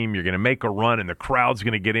better team, you're going to make a run and the crowd's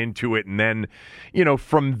going to get into it. And then,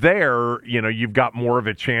 from there, you've got more of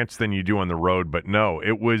a chance than you do on the road. But no,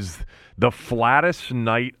 it was the flattest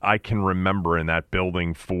night I can remember in that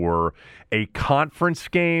building for a conference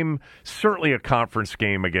game, certainly a conference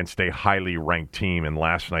game against a highly ranked team. And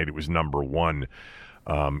last night it was number 1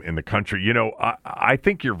 in the country. I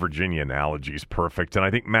think your Virginia analogy is perfect. And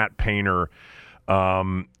I think Matt Painter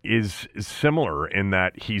is similar in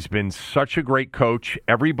that he's been such a great coach.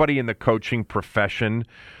 Everybody in the coaching profession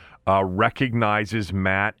recognizes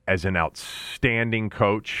Matt as an outstanding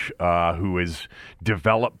coach who has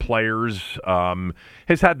developed players,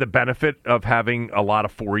 has had the benefit of having a lot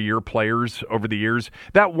of 4-year players over the years.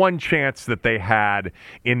 That one chance that they had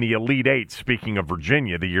in the Elite Eight, speaking of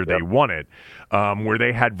Virginia, the year they won it, where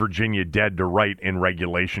they had Virginia dead to right in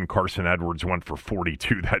regulation. Carson Edwards went for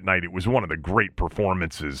 42 that night. It was one of the great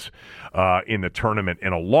performances in the tournament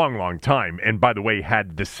in a long, long time. And by the way,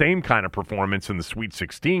 had the same kind of performance in the Sweet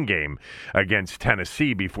 16 game against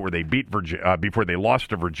Tennessee before they before they lost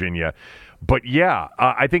to Virginia. But yeah,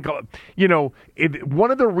 I think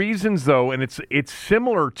one of the reasons though, and it's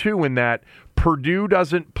similar too in that Purdue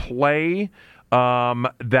doesn't play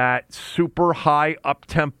that super high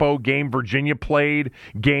up-tempo game. Virginia played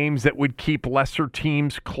games that would keep lesser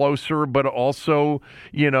teams closer, but also,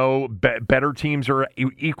 better teams or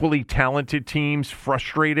equally talented teams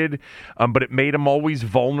frustrated, but it made them always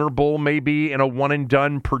vulnerable maybe in a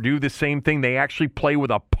one-and-done. Purdue, the same thing. They actually play with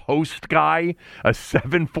a post guy, a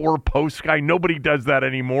 7-4 post guy. Nobody does that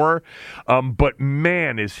anymore, but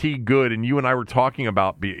man, is he good. And you and I were talking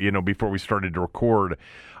about, before we started to record,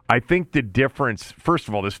 I think the difference, first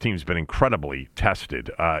of all, this team's been incredibly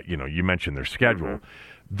tested. You mentioned their schedule. Mm-hmm.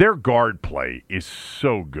 Their guard play is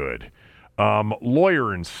so good.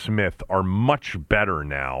 Lawyer and Smith are much better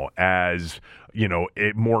now as,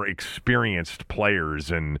 more experienced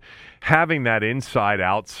players. And having that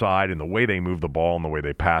inside-outside and the way they move the ball and the way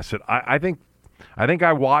they pass it, I think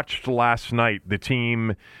I watched last night the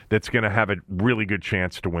team that's going to have a really good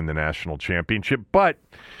chance to win the national championship. But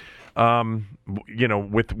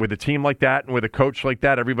with a team like that and with a coach like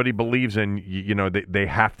that, everybody believes in, they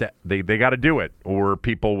have to, they got to do it, or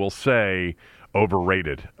people will say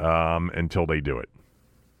overrated until they do it.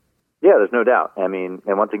 Yeah, there's no doubt. I mean,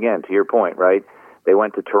 and once again, to your point, right? They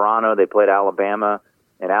went to Toronto, they played Alabama,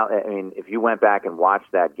 and if you went back and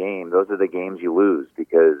watched that game, those are the games you lose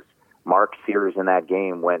because Mark Sears in that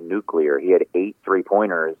game went nuclear. He had 8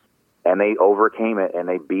 3-pointers, and they overcame it, and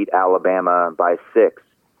they beat Alabama by 6.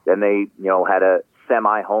 Then they, had a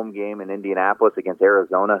semi-home game in Indianapolis against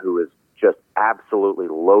Arizona, who is just absolutely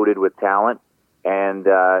loaded with talent, and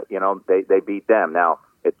they beat them. Now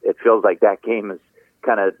it feels like that game has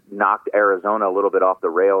kind of knocked Arizona a little bit off the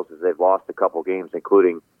rails as they've lost a couple games,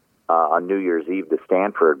 including on New Year's Eve to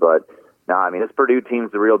Stanford. But no, I mean, this Purdue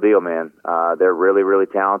team's the real deal, man. They're really, really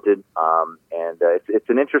talented, and it's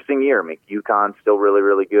an interesting year. I mean, UConn's still really,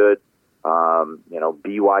 really good.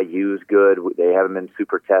 BYU's good. They haven't been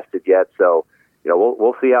super tested yet, so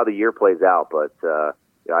we'll see how the year plays out. But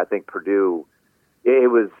I think Purdue, it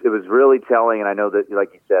was really telling, and I know that,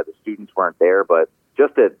 like you said, the students weren't there, but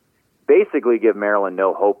just to basically give Maryland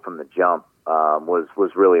no hope from the jump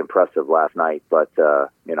was really impressive last night. But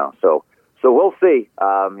so we'll see.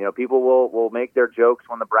 People will make their jokes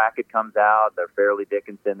when the bracket comes out. They're Fairleigh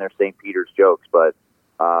Dickinson, they're St. Peter's jokes, but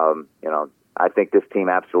I think this team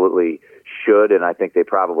absolutely should, and I think they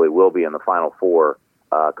probably will be in the Final Four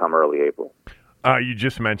come early April. You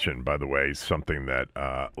just mentioned, by the way, something that,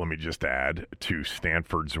 let me just add to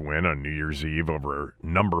Stanford's win on New Year's Eve over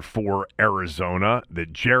number 4 Arizona,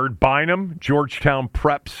 that Jared Bynum, Georgetown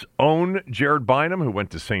Prep's own Jared Bynum, who went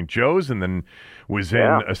to St. Joe's and then was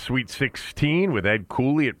in a Sweet 16 with Ed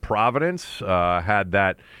Cooley at Providence, had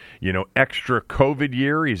that, extra COVID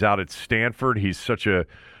year. He's out at Stanford. He's such a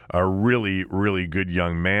really, really good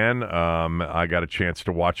young man. I got a chance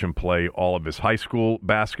to watch him play all of his high school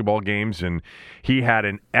basketball games, and he had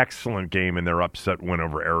an excellent game in their upset win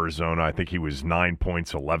over Arizona. I think he was 9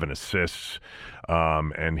 points, 11 assists,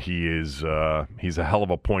 and he's a hell of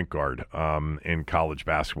a point guard in college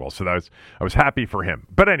basketball. So I was happy for him.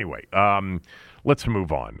 But anyway, let's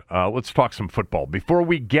move on. Let's talk some football. Before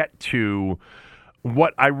we get to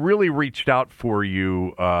what I really reached out to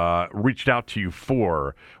you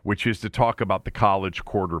for, which is to talk about the college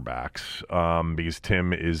quarterbacks, because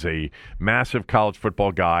Tim is a massive college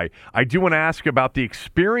football guy. I do want to ask about the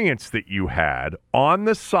experience that you had on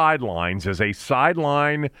the sidelines as a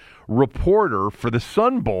sideline reporter for the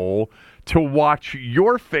Sun Bowl to watch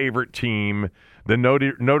your favorite team, the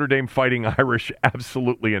Notre Dame Fighting Irish,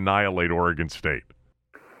 absolutely annihilate Oregon State.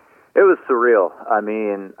 It was surreal. I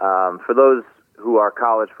mean, for those who are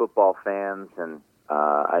college football fans, and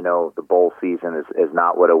I know the bowl season is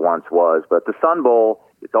not what it once was, but the Sun Bowl,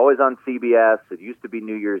 it's always on CBS. It used to be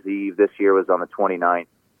New Year's Eve. This year was on the 29th.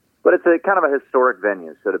 But it's a kind of a historic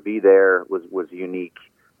venue, so to be there was unique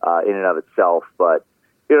in and of itself. But,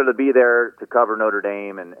 to be there to cover Notre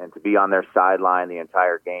Dame and to be on their sideline the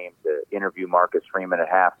entire game, to interview Marcus Freeman at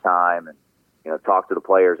halftime and, talk to the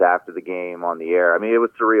players after the game on the air. I mean, it was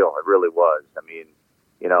surreal. It really was. I mean,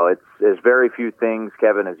 there's very few things,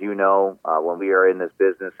 Kevin, as you know, when we are in this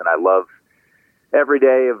business, and I love every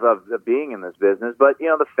day of being in this business. But,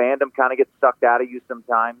 the fandom kind of gets sucked out of you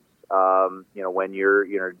sometimes, when you're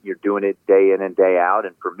doing it day in and day out.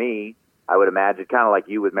 And for me, I would imagine kind of like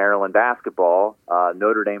you with Maryland basketball,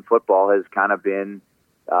 Notre Dame football has kind of been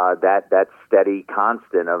that steady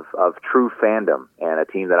constant of true fandom, and a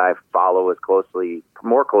team that I follow as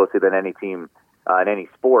more closely than any team in any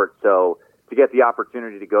sport. So to get the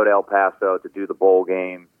opportunity to go to El Paso to do the bowl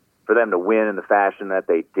game, for them to win in the fashion that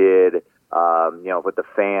they did, with the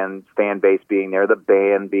fan base being there, the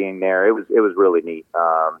band being there, it was really neat.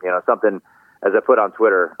 Something, as I put on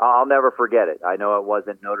Twitter, I'll never forget it. I know it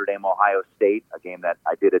wasn't Notre Dame, Ohio State, a game that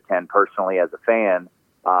I did attend personally as a fan.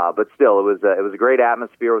 But still, it was a great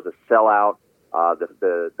atmosphere. It was a sellout.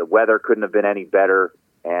 The weather couldn't have been any better,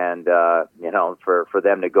 and for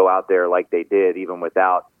them to go out there like they did, even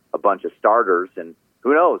without a bunch of starters, and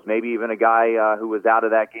who knows, maybe even a guy who was out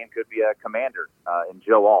of that game could be a commander in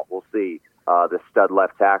Joe Alt. We'll see, the stud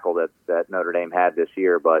left tackle that Notre Dame had this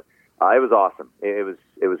year, but it was awesome. It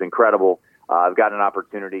was incredible. I've got an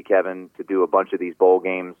opportunity, Kevin, to do a bunch of these bowl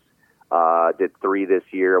games. Did 3 this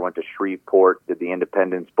year. I went to Shreveport, did the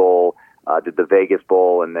Independence Bowl, did the Vegas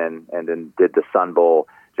Bowl, and then did the Sun Bowl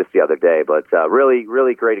just the other day. But really,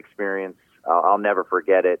 really great experience. I'll never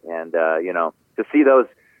forget it. And to see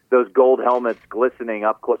those gold helmets glistening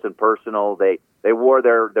up close and personal. They wore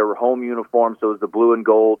their home uniforms, so it was the blue and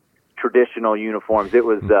gold traditional uniforms. It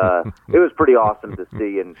was pretty awesome to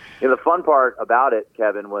see. And the fun part about it,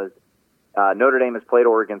 Kevin, was Notre Dame has played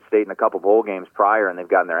Oregon State in a couple bowl games prior, and they've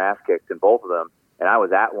gotten their ass kicked in both of them. And I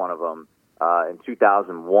was at one of them in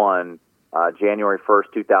 2001, January 1st,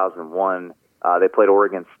 2001. They played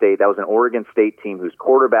Oregon State. That was an Oregon State team whose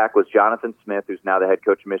quarterback was Jonathan Smith, who's now the head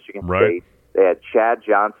coach of Michigan State. They had Chad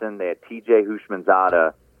Johnson. They had T.J.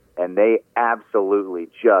 Houshmandzadeh, and they absolutely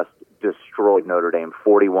just destroyed Notre Dame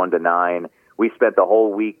 41-9. We spent the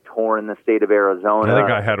whole week touring the state of Arizona. I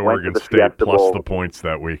think I had Oregon State plus the points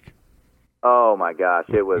that week. Oh my gosh,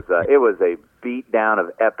 it was a beat down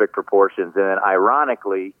of epic proportions, and then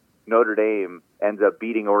ironically, Notre Dame ends up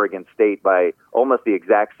beating Oregon State by almost the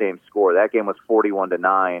exact same score. That game was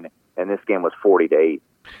 41-9, and this game was 40-8.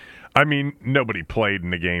 I mean, nobody played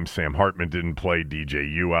in the game. Sam Hartman didn't play.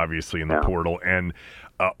 DJU, obviously, in the portal. And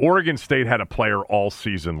Oregon State had a player all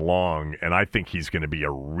season long, and I think he's going to be a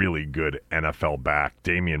really good NFL back.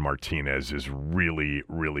 Damian Martinez is really,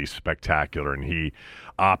 really spectacular, and he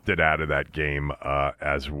opted out of that game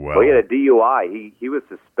as well. Well, he had a DUI. He was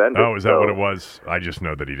suspended. Oh, is that what it was? I just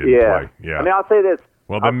know that he didn't play. Yeah. I mean, I'll say this.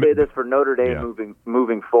 I'll say this for Notre Dame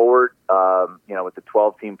moving forward, with the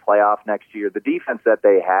 12-team playoff next year. The defense that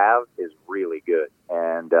they have is really good,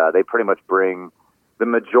 and they pretty much bring the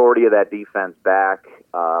majority of that defense back.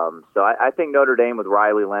 So I think Notre Dame with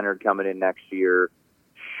Riley Leonard coming in next year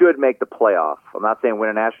should make the playoff. I'm not saying win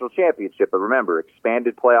a national championship, but remember,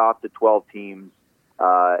 expanded playoff to 12 teams.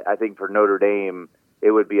 I think for Notre Dame,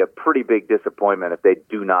 it would be a pretty big disappointment if they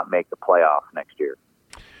do not make the playoff next year.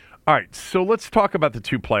 All right, so let's talk about the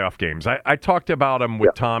 2 playoff games. I talked about them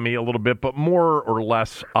with Tommy a little bit, but more or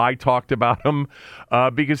less I talked about them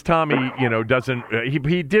because Tommy, doesn't.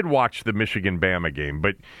 He did watch the Michigan-Bama game,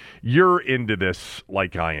 but you're into this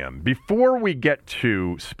like I am. Before we get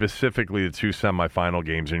to specifically the 2 semifinal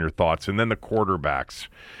games and your thoughts, and then the quarterbacks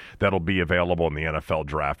that'll be available in the NFL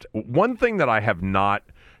draft, one thing that I have not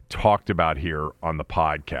talked about here on the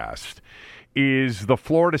podcast is the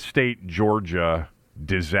Florida State-Georgia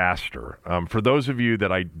disaster. For those of you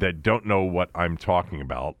that don't know what I'm talking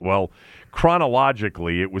about, well,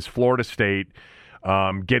 chronologically, it was Florida State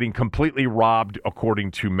getting completely robbed, according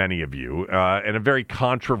to many of you, and a very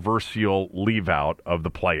controversial leave-out of the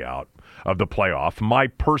play-out. of the playoff. My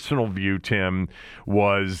personal view, Tim,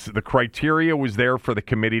 was the criteria was there for the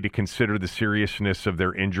committee to consider the seriousness of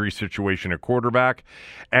their injury situation at quarterback,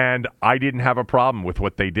 and I didn't have a problem with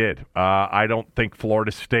what they did. I don't think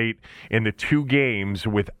Florida State, in the 2 games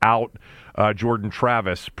without Jordan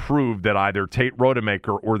Travis, proved that either Tate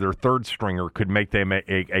Rodemaker or their third stringer could make them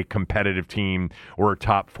a competitive team or a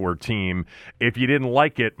top 4 team. If you didn't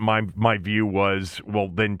like it, my view was, well,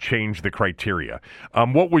 then change the criteria.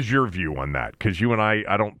 What was your view on that? Because you and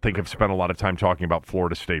I don't think have spent a lot of time talking about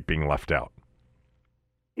Florida State being left out.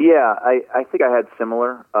 Yeah, I think I had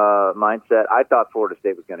similar mindset. I thought Florida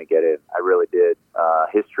State was going to get in. I really did.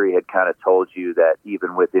 History had kind of told you that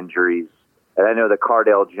even with injuries, and I know that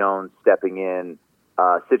Cardale Jones stepping in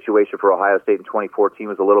situation for Ohio State in 2014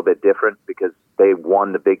 was a little bit different because they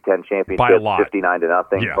won the Big Ten championship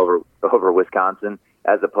 59-0 over Wisconsin,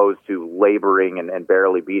 as opposed to laboring and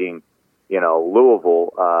barely beating,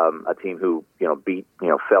 Louisville, a team who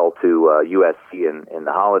fell to USC in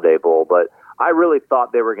the Holiday Bowl. But I really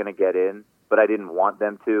thought they were going to get in, but I didn't want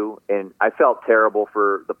them to, and I felt terrible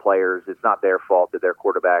for the players. It's not their fault that their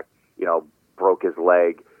quarterback, broke his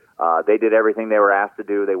leg. They did everything they were asked to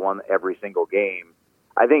do. They won every single game.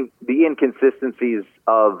 I think the inconsistencies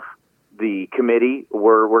of the committee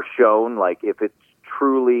were shown. Like, if it's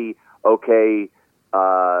truly okay,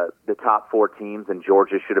 the top 4 teams, and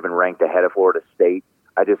Georgia should have been ranked ahead of Florida State.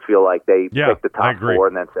 I just feel like they picked the top 4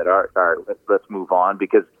 and then said, all right, let's move on.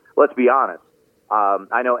 Because let's be honest,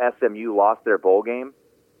 I know SMU lost their bowl game,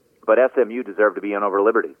 but SMU deserved to be in over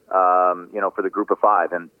Liberty, for the group of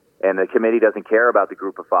 5. And the committee doesn't care about the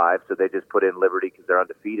group of 5, so they just put in Liberty because they're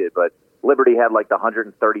undefeated. But Liberty had like the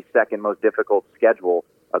 132nd most difficult schedule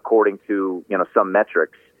according to some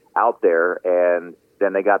metrics out there, and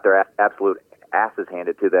then they got their absolute asses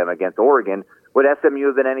handed to them against Oregon. Would SMU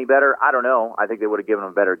have been any better? I don't know. I think they would have given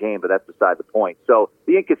them a better game, but that's beside the point. So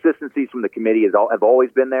the inconsistencies from the committee have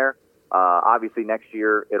always been there. Obviously, next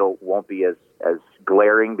year won't be as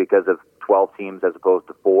glaring because of 12 teams as opposed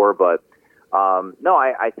to 4, but no,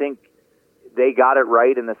 I think they got it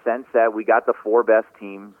right in the sense that we got the 4 best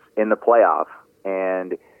teams in the playoff.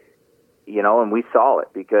 And, and we saw it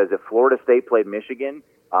because if Florida State played Michigan,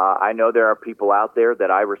 I know there are people out there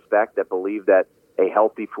that I respect that believe that a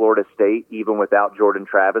healthy Florida State, even without Jordan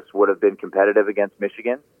Travis, would have been competitive against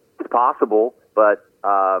Michigan. It's possible, but,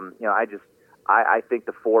 I think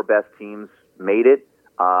the 4 best teams made it.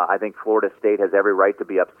 I think Florida State has every right to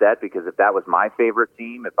be upset because if that was my favorite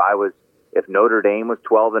team, if Notre Dame was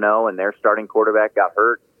 12-0 and their starting quarterback got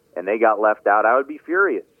hurt and they got left out, I would be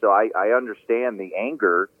furious. So I understand the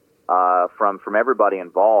anger from everybody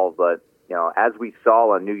involved. But, as we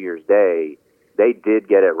saw on New Year's Day, they did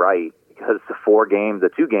get it right because the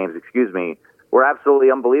 2 games, were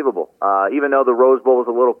absolutely unbelievable. Even though the Rose Bowl was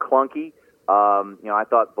a little clunky, I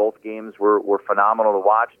thought both games were phenomenal to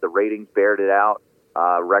watch. The ratings bared it out,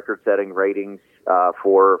 record-setting ratings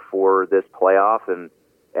for this playoff.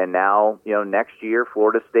 And now, next year,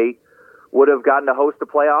 Florida State would have gotten to host a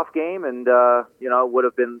playoff game, and it would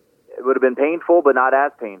have been painful, but not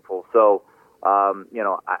as painful. So,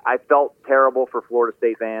 I felt terrible for Florida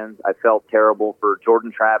State fans. I felt terrible for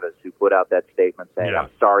Jordan Travis, who put out that statement saying, "I'm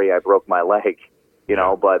sorry, I broke my leg."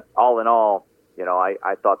 But all in all,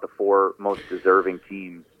 I thought the 4 most deserving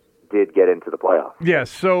teams did get into the playoffs. Yeah,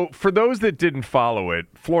 so for those that didn't follow it,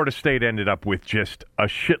 Florida State ended up with just a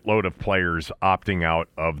shitload of players opting out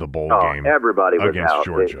of the bowl game. Everybody was against out.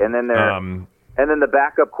 Georgia. And then the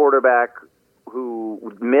backup quarterback who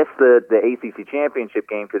missed the ACC championship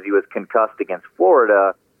game because he was concussed against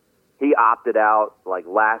Florida, he opted out like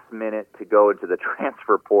last minute to go into the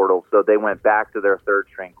transfer portal, so they went back to their third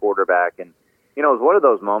string quarterback. And it was one of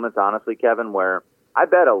those moments, honestly, Kevin, where I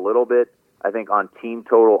bet a little bit, I think, on team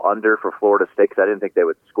total under for Florida State because I didn't think they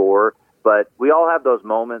would score. But we all have those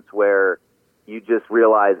moments where you just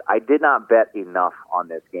realize I did not bet enough on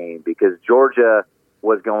this game because Georgia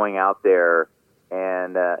was going out there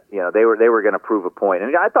and they were going to prove a point.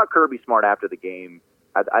 And I thought Kirby Smart after the game,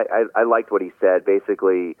 I liked what he said,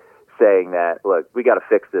 basically saying that, look, we got to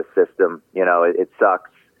fix this system. It sucks,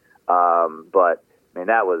 but I mean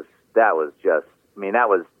that was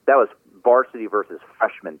varsity versus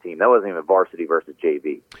freshman team. That wasn't even varsity versus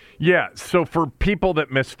JV. Yeah, so for people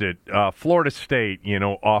that missed it, Florida State,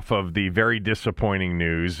 off of the very disappointing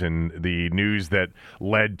news and the news that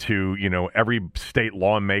led to, every state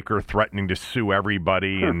lawmaker threatening to sue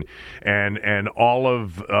everybody and all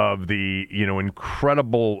of the,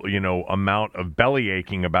 incredible, amount of belly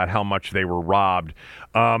aching about how much they were robbed.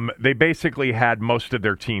 They basically had most of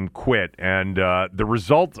their team quit, and the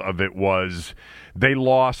result of it was They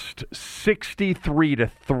lost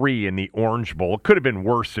 63-3 in the Orange Bowl. It could have been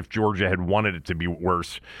worse if Georgia had wanted it to be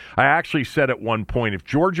worse. I actually said at one point, if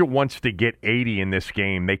Georgia wants to get 80 in this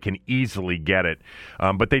game, they can easily get it.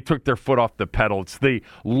 But they took their foot off the pedal. It's the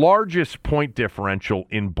largest point differential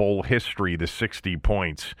in bowl history, the 60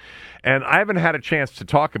 points. And I haven't had a chance to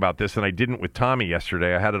talk about this, and I didn't with Tommy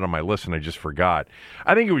yesterday. I had it on my list, and I just forgot.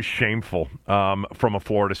 I think it was shameful from a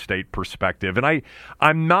Florida State perspective. And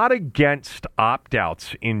I'm not against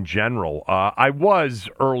opt-outs in general. I was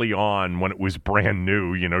early on when it was brand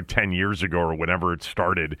new, 10 years ago or whenever it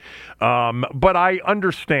started. But I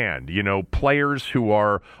understand, players who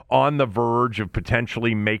are on the verge of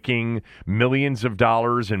potentially making millions of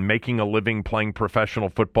dollars and making a living playing professional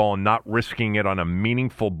football and not risking it on a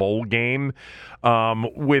meaningful bowl game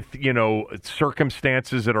with,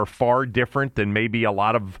 circumstances that are far different than maybe a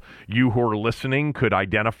lot of you who are listening could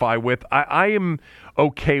identify with. I am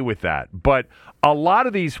okay with that. But a lot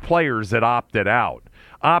of these players that opted out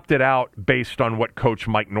based on what Coach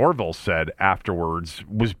Mike Norvell said afterwards,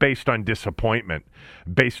 was based on disappointment,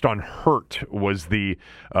 based on hurt was the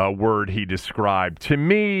word he described. To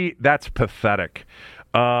me, that's pathetic.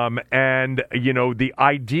 And, the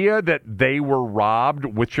idea that they were robbed,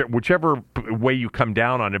 whichever way you come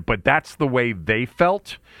down on it, but that's the way they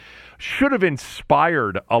felt, should have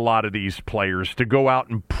inspired a lot of these players to go out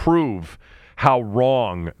and prove how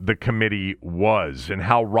wrong the committee was and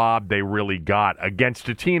how robbed they really got against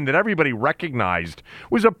a team that everybody recognized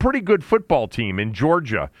was a pretty good football team in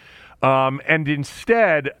Georgia. And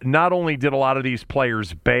instead, not only did a lot of these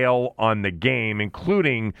players bail on the game,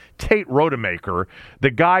 including Tate Rodemaker, the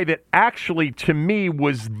guy that actually, to me,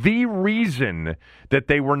 was the reason that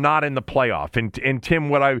they were not in the playoff. And Tim,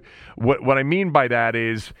 what I mean by that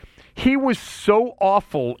is he was so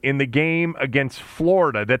awful in the game against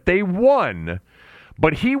Florida that they won,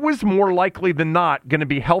 but he was more likely than not going to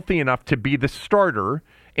be healthy enough to be the starter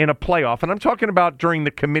in a playoff, and I'm talking about during the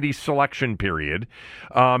committee selection period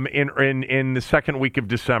in the second week of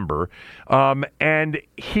December. And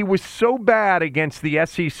he was so bad against the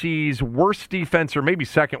SEC's worst defense, or maybe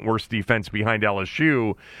second worst defense behind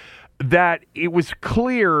LSU, that it was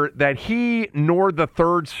clear that he nor the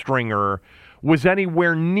third stringer was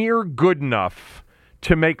anywhere near good enough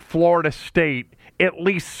to make Florida State at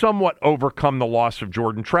least somewhat overcome the loss of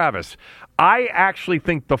Jordan Travis. I actually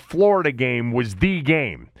think the Florida game was the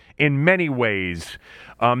game in many ways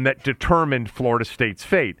that determined Florida State's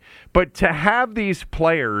fate. But to have these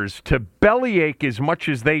players to bellyache as much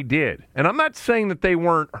as they did, and I'm not saying that they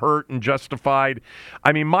weren't hurt and justified.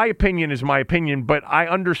 I mean, my opinion is my opinion, but I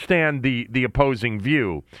understand the opposing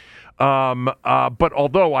view. But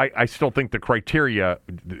although I still think the criteria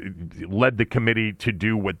led the committee to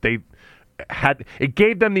do what they had, it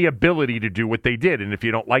gave them the ability to do what they did. And if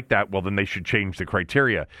you don't like that, well, then they should change the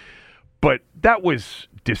criteria. But that was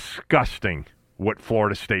disgusting what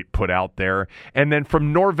Florida State put out there. And then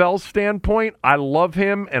from Norvell's standpoint, I love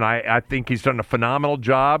him, and I think he's done a phenomenal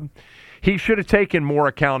job. He should have taken more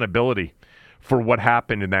accountability for what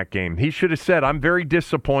happened in that game. He should have said, I'm very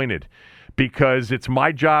disappointed, because it's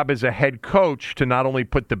my job as a head coach to not only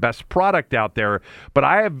put the best product out there, but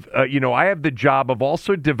I have the job of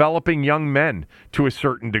also developing young men to a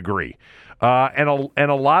certain degree. And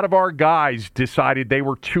a lot of our guys decided they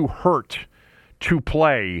were too hurt to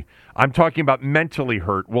play. I'm talking about mentally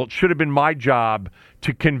hurt. Well, it should have been my job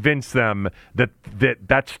to convince them that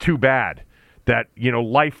that's too bad, that,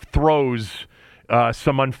 life throws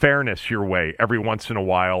some unfairness your way every once in a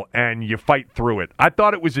while, and you fight through it. I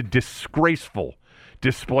thought it was a disgraceful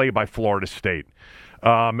display by Florida State.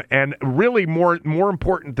 And really more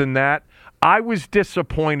important than that, I was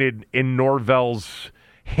disappointed in Norvell's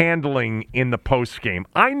handling in the postgame.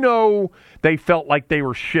 I know they felt like they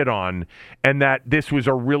were shit on and that this was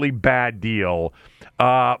a really bad deal,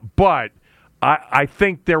 but I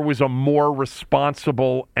think there was a more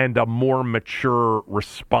responsible and a more mature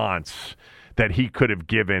response that he could have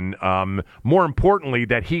given, more importantly,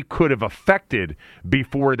 that he could have affected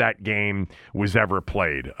before that game was ever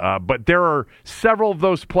played. But there are several of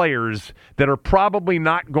those players that are probably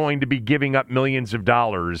not going to be giving up millions of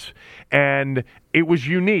dollars, and it was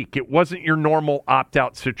unique. It wasn't your normal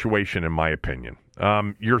opt-out situation, in my opinion.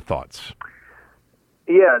 Your thoughts?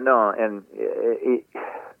 Yeah, no, and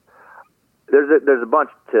there's a bunch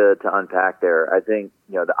to unpack there. I think,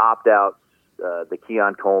 the opt-outs, the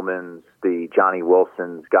Keon Coleman's, the Johnny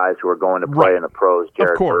Wilson's, guys who are going to play in the pros,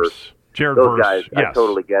 Jared Verse. Those guys, yes. I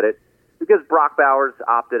totally get it. Because Brock Bowers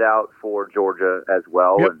opted out for Georgia as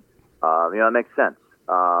well, yep. And it makes sense.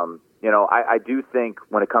 I do think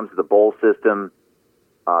when it comes to the bowl system,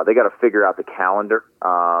 they got to figure out the calendar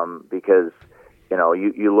because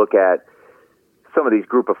you look at some of these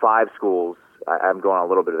Group of 5 schools. I'm going on a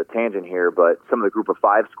little bit of a tangent here, but some of the Group of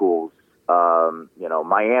 5 schools,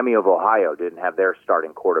 Miami of Ohio didn't have their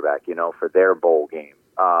starting quarterback, for their bowl game.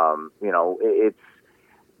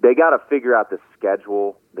 They got to figure out the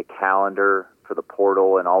schedule, the calendar for the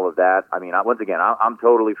portal and all of that. I mean, once again, I'm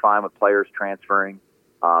totally fine with players transferring.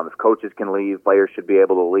 If coaches can leave, players should be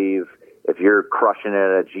able to leave. If you're crushing it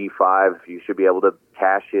at G5, you should be able to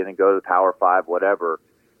cash in and go to the Power 5, whatever.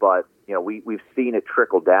 But, we've seen it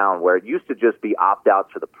trickle down where it used to just be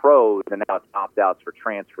opt-outs for the pros, and now it's opt-outs for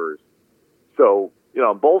transfers. So,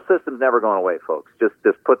 bowl system's never going away, folks. Just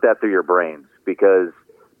put that through your brains because,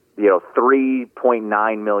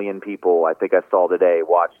 3.9 million people, I think I saw today,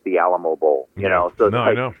 watched the Alamo Bowl. So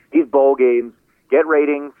I know. These bowl games get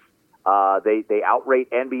ratings. They outrate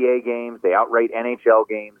NBA games. They outrate NHL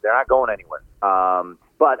games. They're not going anywhere.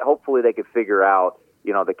 But hopefully they could figure out,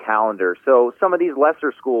 the calendar. So some of these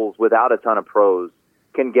lesser schools without a ton of pros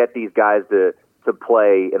can get these guys to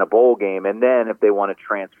play in a bowl game. And then if they want to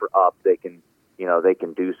transfer up, they can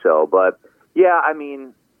do so. But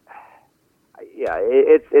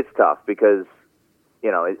it's tough because,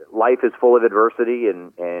 life is full of adversity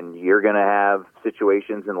and you're going to have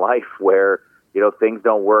situations in life where, things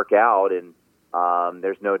don't work out, and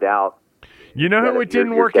there's no doubt. You know who it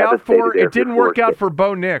didn't work out for? It didn't work out for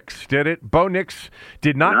Bo Nix, did it? Bo Nix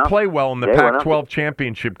did not play well in the Pac-12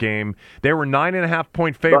 championship game. They were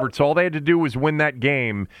 9.5-point favorites. All they had to do was win that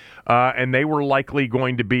game, and they were likely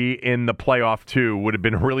going to be in the playoff too. Would have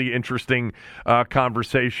been a really interesting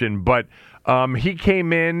conversation. But he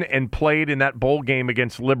came in and played in that bowl game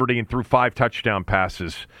against Liberty and threw 5 touchdown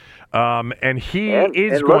passes. And he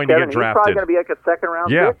is going to get drafted. He's probably going to be like a second-round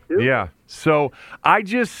pick, too. Yeah. So I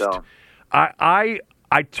just I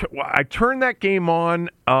turned that game on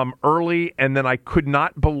early, and then I could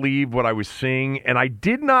not believe what I was seeing, and I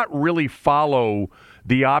did not really follow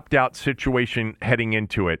the opt-out situation heading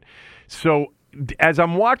into it. So as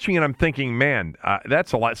I'm watching it, I'm thinking, man,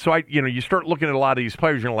 that's a lot. So you start looking at a lot of these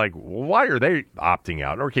players, you're like, why are they opting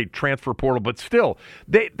out? Okay, transfer portal, but still,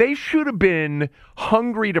 they should have been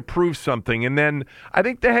hungry to prove something. And then I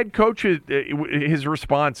think the head coach, his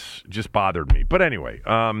response just bothered me. But anyway,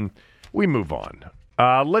 we move on.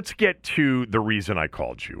 Let's get to the reason I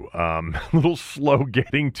called you. A little slow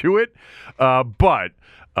getting to it, but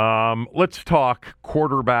let's talk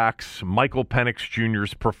quarterbacks. Michael Penix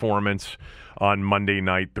Jr.'s performance on Monday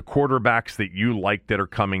night. The quarterbacks that you like that are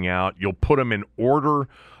coming out. You'll put them in order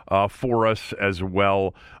for us as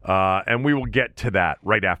well, and we will get to that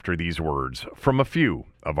right after these words from a few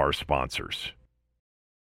of our sponsors.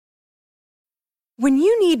 When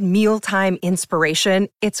you need mealtime inspiration,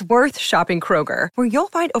 it's worth shopping Kroger, where you'll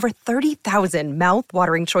find over 30,000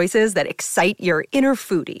 mouth-watering choices that excite your inner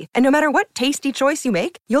foodie. And no matter what tasty choice you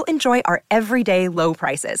make, you'll enjoy our everyday low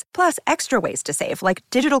prices, plus extra ways to save, like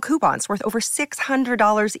digital coupons worth over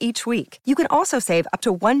 $600 each week. You can also save up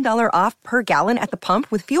to $1 off per gallon at the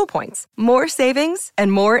pump with fuel points. More savings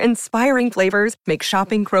and more inspiring flavors make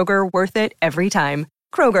shopping Kroger worth it every time.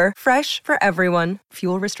 Kroger, fresh for everyone.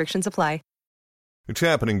 Fuel restrictions apply. It's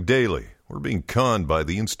happening daily. We're being conned by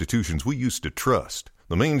the institutions we used to trust.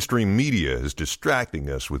 The mainstream media is distracting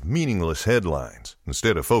us with meaningless headlines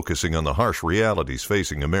instead of focusing on the harsh realities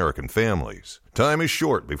facing American families. Time is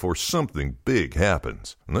short before something big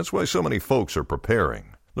happens, and that's why so many folks are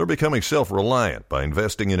preparing. They're becoming self-reliant by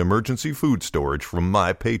investing in emergency food storage from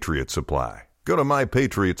My Patriot Supply. Go to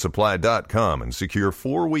MyPatriotSupply.com and secure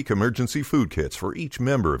 4-week emergency food kits for each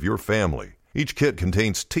member of your family. Each kit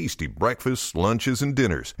contains tasty breakfasts, lunches, and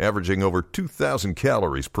dinners, averaging over 2,000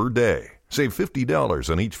 calories per day. Save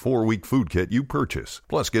 $50 on each 4-week food kit you purchase.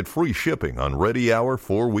 Plus, get free shipping on Ready Hour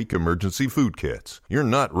 4-week emergency food kits. You're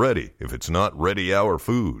not ready if it's not Ready Hour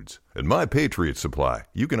Foods. At My Patriot Supply,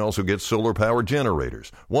 you can also get solar power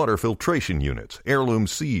generators, water filtration units, heirloom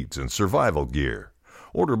seeds, and survival gear.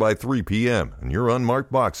 Order by 3 p.m. and your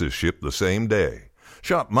unmarked boxes ship the same day.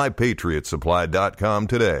 Shop MyPatriotSupply.com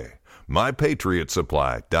today.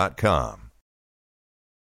 MyPatriotSupply.com.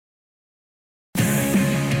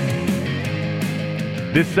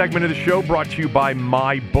 This segment of the show brought to you by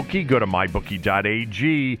MyBookie. Go to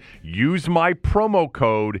mybookie.ag. Use my promo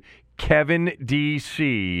code Kevin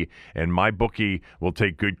DC, and MyBookie will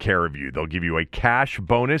take good care of you. They'll give you a cash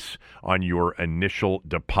bonus on your initial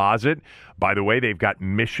deposit. By the way, they've got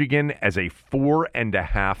Michigan as a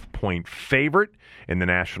 4.5-point favorite in the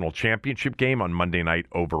national championship game on Monday night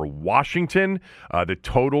over Washington. The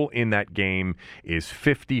total in that game is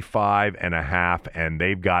 55.5, and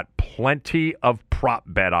they've got plenty of prop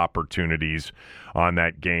bet opportunities on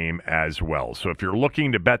that game as well. So if you're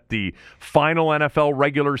looking to bet the final NFL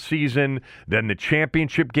regular season, then the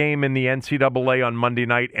championship game in the NCAA on Monday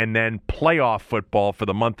night, and then playoff football for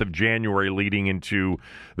the month of January leading into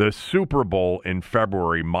the Super Bowl in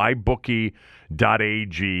February, MyBookie.ag,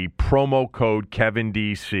 promo code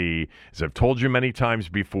KevinDC. As I've told you many times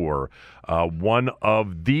before, one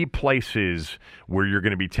of the places where you're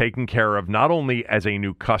going to be taken care of not only as a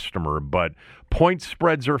new customer, but point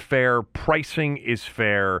spreads are fair, pricing is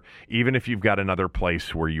fair. Even if you've got another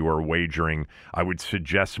place where you are wagering, I would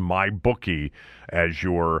suggest MyBookie as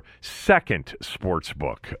your second sports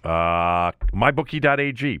book.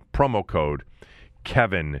 MyBookie.ag, promo code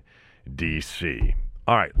KevinDC.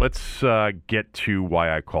 All right, let's get to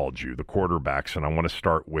why I called you, the quarterbacks, and I want to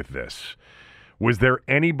start with this. Was there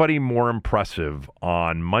anybody more impressive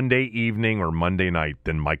on Monday evening or Monday night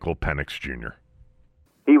than Michael Penix Jr.?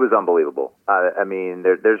 He was unbelievable. I mean,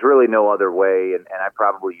 there's really no other way, and I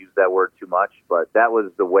probably use that word too much, but that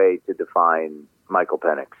was the way to define Michael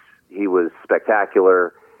Penix. He was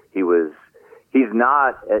spectacular. He's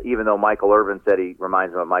not, even though Michael Irvin said he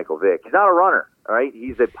reminds him of Michael Vick, he's not a runner, all right?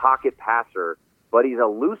 He's a pocket passer, but he's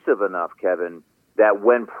elusive enough, Kevin, that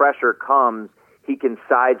when pressure comes, he can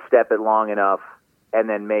sidestep it long enough and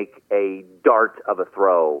then make a dart of a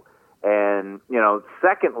throw. And,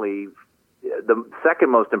 secondly, the second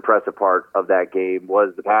most impressive part of that game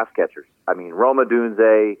was the pass catchers. I mean, Roma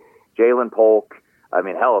Dunze, Jalen Polk. I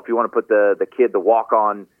mean, hell, if you want to put the kid, the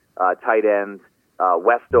walk-on tight end,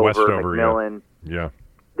 Westover, McMillan. Yeah.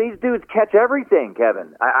 These dudes catch everything,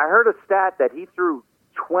 Kevin. I heard a stat that he threw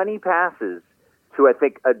 20 passes to, I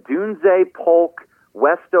think, Dunze, Polk,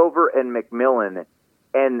 Westover, and McMillan,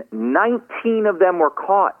 and 19 of them were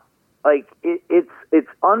caught. Like, it's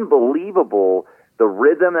unbelievable the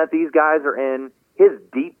rhythm that these guys are in. His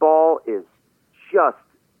deep ball is just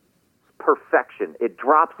perfection. It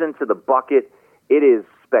drops into the bucket. It is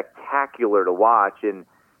spectacular to watch. And,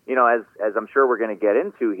 as I'm sure we're going to get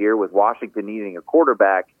into here with Washington needing a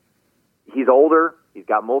quarterback, he's older. He's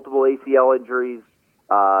got multiple ACL injuries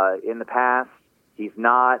in the past. He's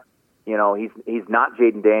not, he's not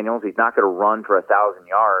Jaden Daniels. He's not going to run for 1,000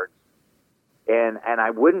 yards. And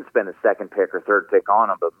I wouldn't spend a second pick or third pick on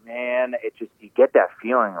him, but man, you get that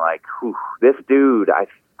feeling like, whew, this dude, I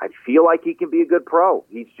feel like he can be a good pro.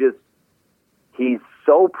 He's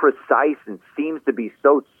so precise and seems to be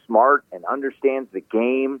so smart and understands the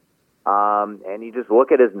game. And you just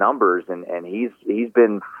look at his numbers, and he's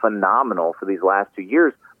been phenomenal for these last 2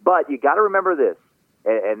 years. But you got to remember this,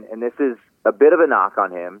 and this is a bit of a knock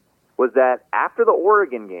on him, was that after the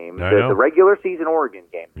Oregon game, the regular season Oregon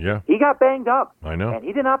game, he got banged up. I know. And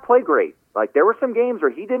he did not play great. Like, there were some games where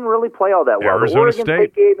he didn't really play all that well. Arizona the Oregon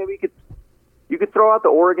State game, maybe you could throw out the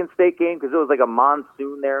Oregon State game because it was like a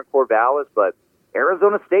monsoon there in Corvallis, but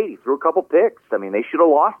Arizona State, he threw a couple picks. I mean, they should have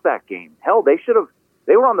lost that game. Hell, they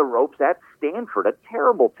were on the ropes at Stanford, a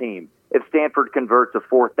terrible team, if Stanford converts a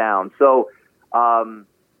fourth down. So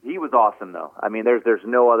he was awesome, though. I mean, there's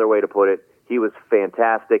no other way to put it. He was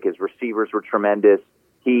fantastic. His receivers were tremendous.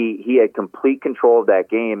 He had complete control of that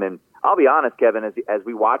game. And I'll be honest, Kevin, as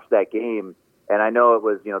we watched that game, and I know it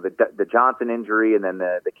was the Johnson injury and then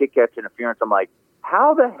the kick catch interference, I'm like,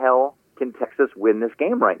 how the hell can Texas win this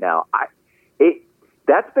game right now?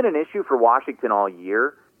 That's been an issue for Washington all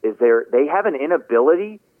year. Is they have an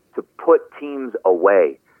inability to put teams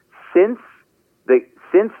away. Since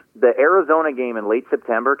the Arizona game in late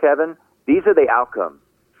September, Kevin, these are the outcomes: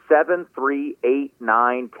 7-3,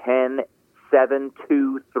 8-9, 10,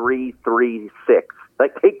 7-2, 3-3, 6.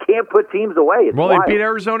 Like, they can't put teams away. It's wild. They beat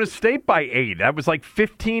Arizona State by 8. That was like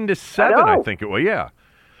 15-7, I think it was. Yeah.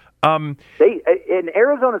 In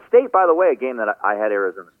Arizona State, by the way, a game that I had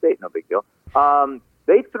Arizona State, no big deal.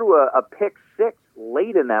 They threw a pick six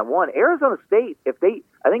late in that one. Arizona State, I think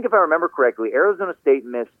if I remember correctly, Arizona State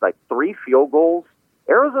missed like 3 field goals.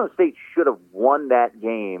 Arizona State should have won that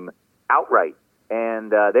game outright,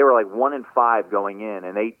 and they were like 1-5 going in,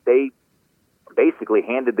 and they basically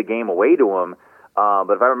handed the game away to them.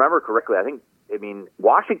 But if I remember correctly,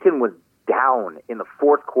 Washington was down in the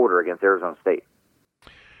fourth quarter against Arizona State.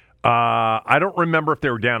 I don't remember if they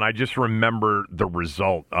were down. I just remember the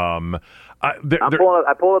result. I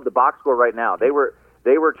pulled up the box score right now. They were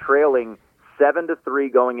trailing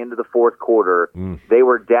 7-3 going into the fourth quarter. They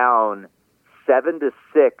were down 7-6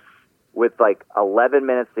 with like 11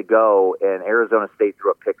 minutes to go, and Arizona State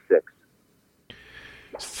threw a pick six.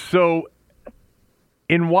 So,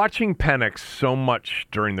 in watching Penix so much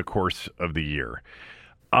during the course of the year,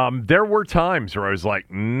 there were times where I was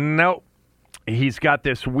like, nope. He's got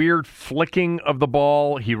this weird flicking of the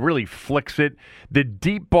ball. He really flicks it. The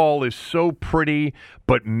deep ball is so pretty,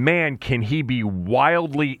 but man, can he be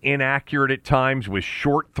wildly inaccurate at times with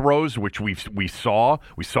short throws, which we saw.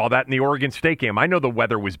 We saw that in the Oregon State game. I know the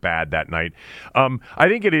weather was bad that night. I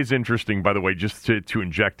think it is interesting, by the way, just to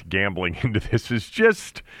inject gambling into this, is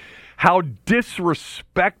just how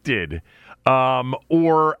disrespected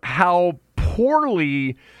or how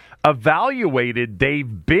poorly evaluated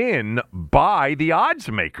they've been by the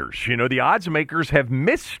odds makers. You know, the odds makers have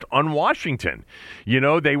missed on Washington. You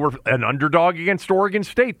know, they were an underdog against Oregon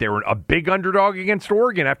State. They were a big underdog against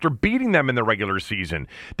Oregon after beating them in the regular season.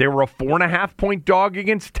 They were a 4.5-point dog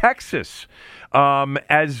against Texas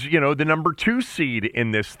as, you know, the number 2 seed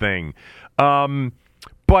in this thing.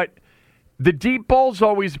 But the deep ball's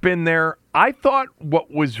always been there. I thought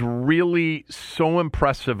what was really so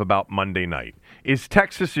impressive about Monday night is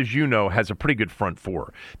Texas, as you know, has a pretty good front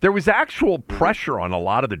four. There was actual pressure on a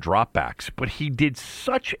lot of the dropbacks, but he did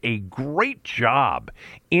such a great job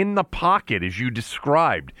in the pocket, as you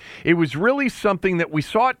described. It was really something that we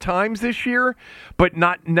saw at times this year, but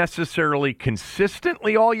not necessarily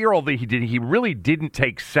consistently all year, although he really didn't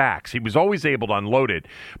take sacks. He was always able to unload it.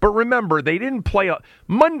 But remember, they didn't play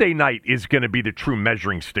Monday night is going to be the true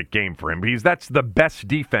measuring stick game for him, because that's the best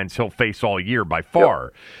defense he'll face all year by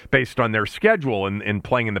far, based on their schedule and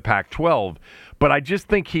playing in the Pac-12. But I just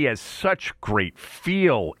think he has such great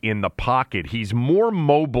feel in the pocket. He's more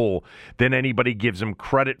mobile than anybody gives him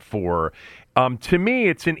credit for. To me,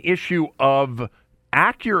 it's an issue of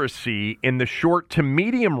accuracy in the short to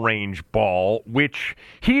medium range ball, which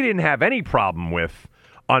he didn't have any problem with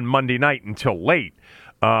on Monday night until late.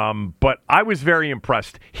 But I was very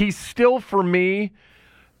impressed. He's still, for me,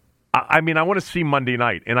 I mean, I want to see Monday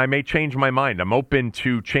night, and I may change my mind. I'm open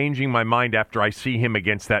to changing my mind after I see him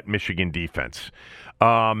against that Michigan defense.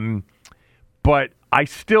 But I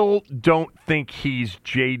still don't think he's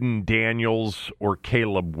Jaden Daniels or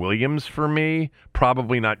Caleb Williams for me.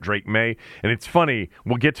 Probably not Drake May. And it's funny,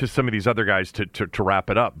 we'll get to some of these other guys to wrap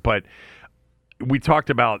it up, but we talked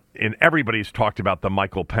about, and everybody's talked about, the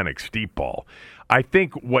Michael Penix deep ball. I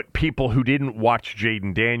think what people who didn't watch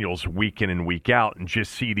Jaden Daniels week in and week out and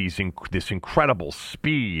just see this incredible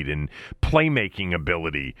speed and playmaking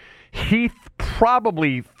ability, he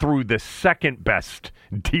probably threw the second best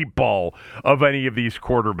deep ball of any of these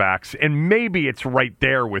quarterbacks, and maybe it's right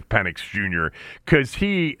there with Penix Jr. because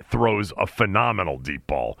he throws a phenomenal deep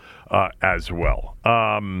ball as well.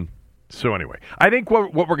 So anyway, I think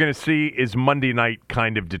what we're going to see is Monday night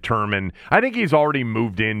kind of determine. I think he's already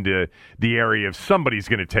moved into the area of somebody's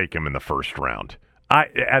going to take him in the first round.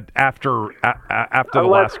 After the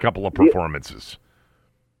last couple of performances.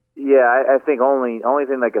 Yeah, I think only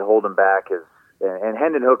thing that could hold him back is, and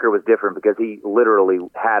Hendon Hooker was different because he literally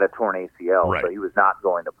had a torn ACL, right. So he was not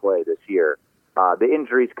going to play this year. The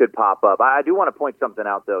injuries could pop up. I do want to point something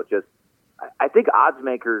out, though. Just I think odds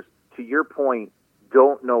makers, to your point,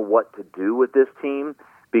 don't know what to do with this team,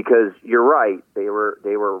 because you're right. They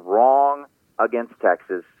were wrong against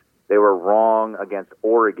Texas. They were wrong against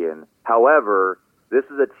Oregon. However, this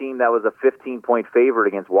is a team that was a 15-point favorite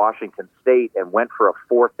against Washington State and went for a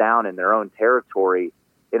fourth down in their own territory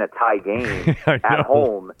in a tie game at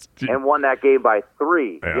home and won that game by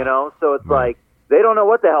 3. Yeah. You know, so it's like they don't know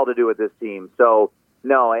what the hell to do with this team. So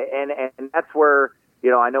no, and that's where, you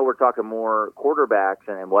know, I know we're talking more quarterbacks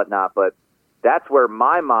and whatnot, but that's where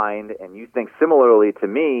my mind, and you think similarly to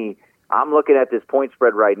me, I'm looking at this point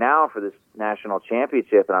spread right now for this national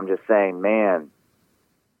championship, and I'm just saying, man,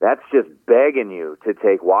 that's just begging you to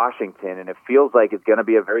take Washington, and it feels like it's going to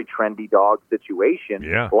be a very trendy dog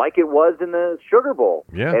situation, like it was in the Sugar Bowl.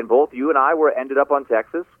 Yeah. And both you and I ended up on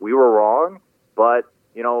Texas. We were wrong, but,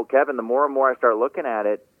 you know, Kevin, the more and more I start looking at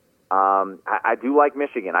it, I do like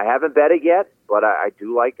Michigan. I haven't bet it yet, but I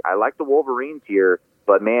like the Wolverines here.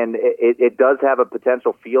 But, man, it does have a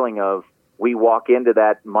potential feeling of we walk into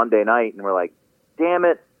that Monday night and we're like, damn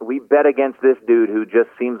it, we bet against this dude who just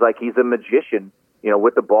seems like he's a magician, you know,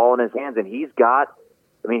 with the ball in his hands. And he's got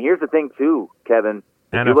 – I mean, here's the thing, too, Kevin.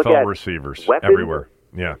 NFL receivers everywhere.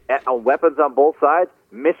 Yeah. Weapons on both sides.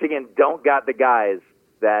 Michigan don't got the guys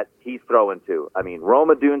that he's throwing to. I mean,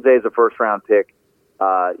 Roma Dunze is a first-round pick.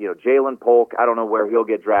 You know, Jalen Polk, I don't know where he'll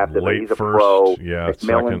get drafted, but he's a pro. Yeah,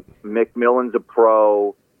 McMillan's a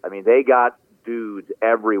pro. I mean, they got dudes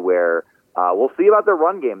everywhere. We'll see about their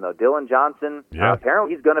run game, though. Dylan Johnson,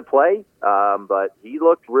 apparently he's going to play, but he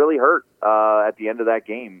looked really hurt at the end of that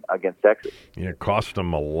game against Texas. Yeah, it cost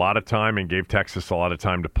them a lot of time and gave Texas a lot of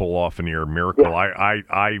time to pull off a near miracle. Yeah.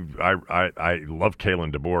 I love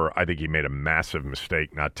Kalen DeBoer. I think he made a massive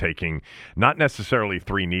mistake not necessarily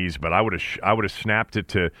 3 knees, but I would have snapped it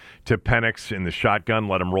to Penix in the shotgun,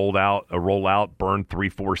 let him roll out, burn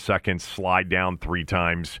 3-4 seconds, slide down 3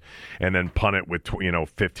 times, and then punt it with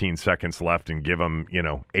 15 seconds left and give him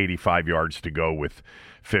 85 yards to go with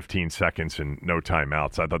 15 seconds and no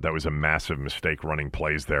timeouts. I thought that was a massive mistake running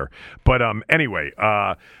plays there. But anyway,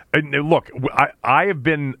 look, I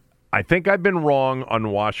think I've been wrong on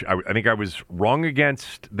Washington. I think I was wrong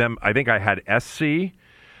against them. I think I had SC.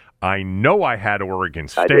 I know I had Oregon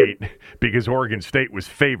State because Oregon State was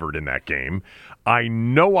favored in that game. I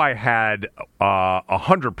know I had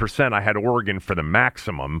 100%. I had Oregon for the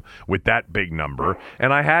maximum with that big number,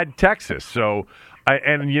 and I had Texas. So,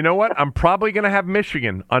 and you know what? I'm probably going to have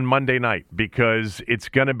Michigan on Monday night because it's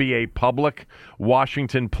going to be a public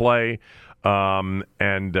Washington play, and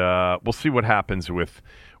we'll see what happens with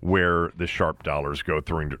where the sharp dollars go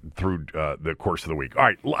through the course of the week. All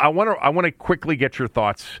right, I want to quickly get your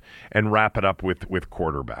thoughts and wrap it up with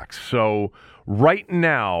quarterbacks. So right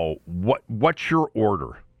now, what's your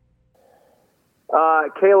order?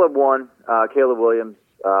 Caleb 1, Caleb Williams.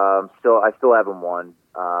 I still have him 1.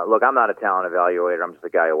 Look, I'm not a talent evaluator. I'm just a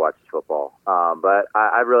guy who watches football. But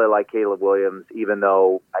I really like Caleb Williams, even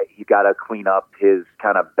though he got to clean up his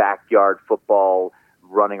kind of backyard football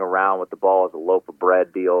running around with the ball as a loaf of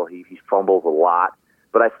bread deal. He fumbles a lot,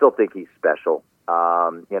 but I still think he's special.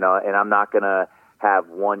 And I'm not going to have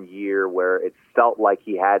 1 year where it felt like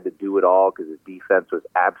he had to do it all because his defense was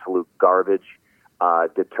absolute garbage,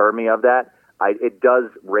 deter me of that. It does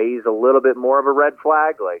raise a little bit more of a red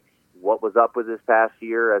flag, like what was up with this past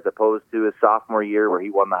year as opposed to his sophomore year where he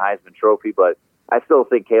won the Heisman Trophy. But I still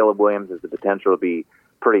think Caleb Williams has the potential to be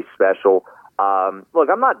pretty special. Look,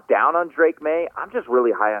 I'm not down on Drake May. I'm just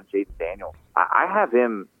really high on Jaden Daniels. I have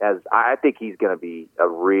him as I think he's going to be a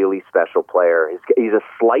really special player. He's a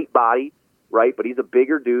slight body, right? But he's a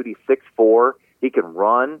bigger dude. He's 6'4". He can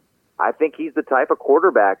run. I think he's the type of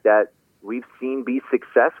quarterback that we've seen be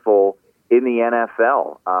successful in the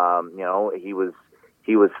NFL.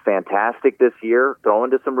 He was fantastic this year,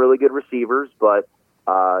 throwing to some really good receivers, but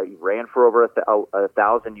he ran for over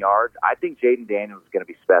 1,000 yards. I think Jaden Daniels is going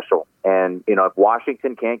to be special. And, if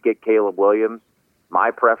Washington can't get Caleb Williams,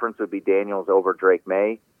 my preference would be Daniels over Drake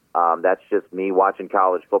May. That's just me watching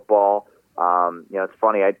college football. It's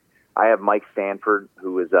funny. I have Mike Stanford,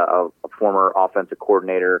 who is a former offensive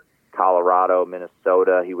coordinator, Colorado,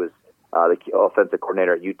 Minnesota. He was the offensive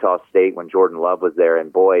coordinator at Utah State when Jordan Love was there.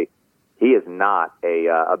 And, boy, he is not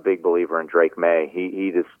a big believer in Drake May.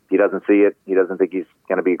 He doesn't see it. He doesn't think he's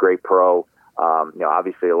going to be a great pro.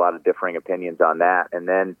 Obviously a lot of differing opinions on that. And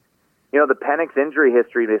then, the Penix injury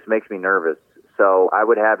history just makes me nervous. So I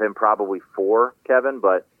would have him probably 4, Kevin.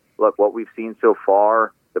 But look, what we've seen so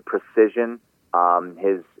far, the precision,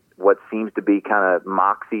 his what seems to be kind of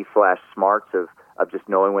moxie / smarts of just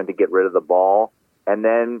knowing when to get rid of the ball. And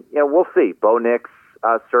then, we'll see. Bo Nix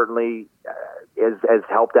certainly has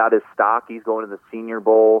helped out his stock. He's going to the Senior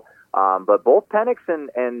Bowl. But both Penix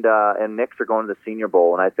and Nix are going to the Senior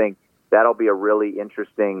Bowl, and I think that'll be a really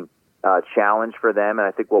interesting challenge for them, and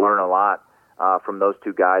I think we'll learn a lot from those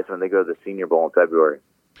two guys when they go to the Senior Bowl in February.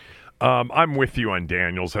 I'm with you on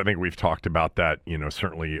Daniels. I think we've talked about that,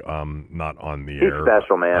 certainly not on the air. He's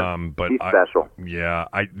special, man. But he's special. Yeah,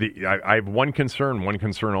 I have one concern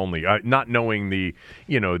only, not knowing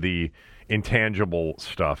the intangible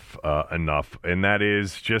stuff enough, and that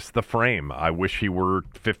is just the frame. I wish he were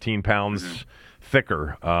 15 pounds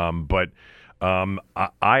thicker, but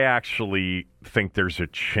I actually think there's a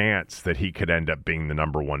chance that he could end up being the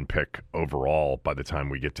number 1 pick overall by the time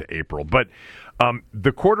we get to April. But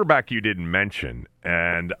the quarterback you didn't mention,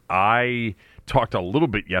 and I talked a little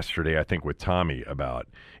bit yesterday, I think, with Tommy about,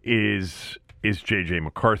 is J.J.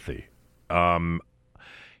 McCarthy.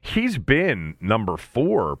 He's been number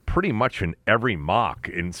 4 pretty much in every mock,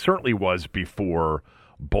 and certainly was before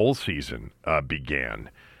bowl season began.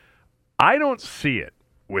 I don't see it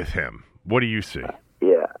with him. What do you see?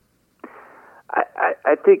 Yeah.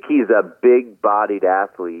 I think he's a big-bodied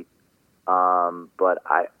athlete, but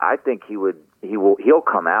I think he'll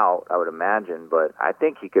come out, I would imagine, but I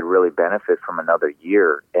think he could really benefit from another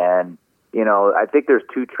year. And, I think there's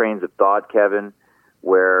 2 trains of thought, Kevin,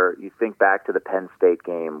 where you think back to the Penn State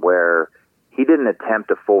game where he didn't attempt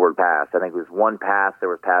a forward pass. I think it was 1 pass, there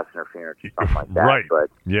was pass interference or something like that. Right. But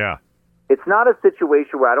yeah. It's not a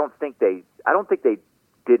situation where I don't think they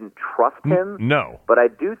didn't trust him. No. But I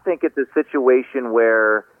do think it's a situation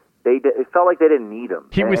where it felt like they didn't need him.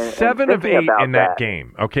 He was 7 of 8 in that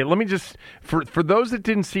game. Okay, let me just, for those that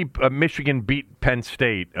didn't see Michigan beat Penn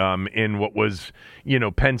State in what was,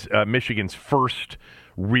 Michigan's first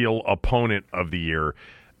real opponent of the year,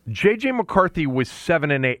 J.J. McCarthy was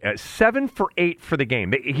 7 for 8 for the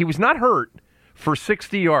game. He was not hurt for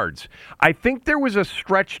 60 yards. I think there was a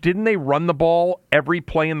stretch. Didn't they run the ball every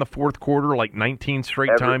play in the fourth quarter, like 19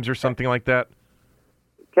 straight times or something like that?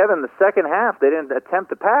 Kevin, the second half, they didn't attempt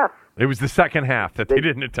to pass. It was the second half that they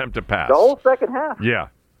didn't attempt to pass. The whole second half. Yeah.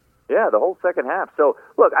 Yeah, the whole second half. So,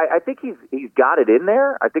 look, I think he's got it in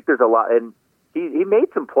there. I think there's a lot, and he made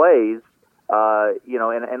some plays,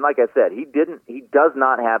 and like I said, he does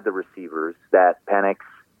not have the receivers that Penix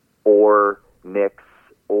or Nix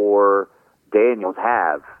or Daniels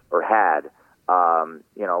have or had.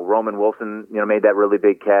 Roman Wilson, made that really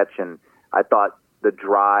big catch, and I thought the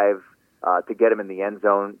drive to get him in the end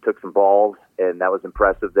zone took some balls, and that was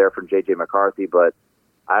impressive there from J.J. McCarthy. But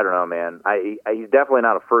I don't know, man. He's definitely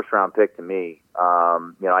not a first-round pick to me.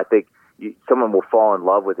 I think someone will fall in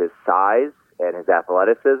love with his size and his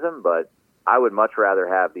athleticism, but I would much rather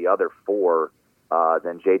have the other 4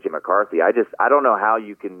 than J.J. McCarthy. I don't know how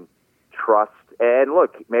you can trust. And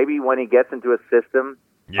look, maybe when he gets into a system,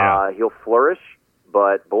 he'll flourish.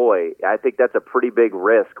 But, boy, I think that's a pretty big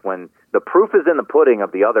risk when the proof is in the pudding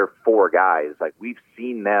of the other 4 guys. Like, we've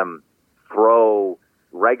seen them throw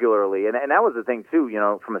regularly. And that was the thing, too,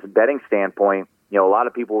 from a betting standpoint. A lot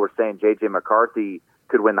of people were saying J.J. McCarthy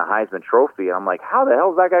could win the Heisman Trophy. And I'm like, how the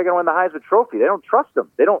hell is that guy going to win the Heisman Trophy? They don't trust him.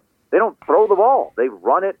 They don't throw the ball. They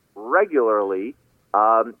run it regularly.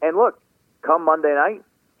 And, look, come Monday night,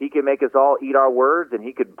 he can make us all eat our words, and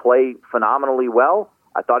he could play phenomenally well.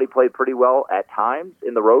 I thought he played pretty well at times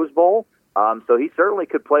in the Rose Bowl. So he certainly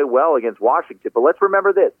could play well against Washington. But let's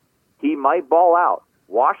remember this. He might ball out.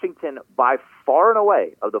 Washington, by far and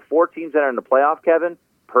away, of the 4 teams that are in the playoff, Kevin,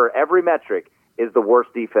 per every metric, is the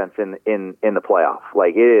worst defense in the playoff.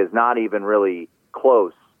 Like, it is not even really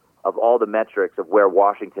close of all the metrics of where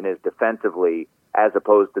Washington is defensively as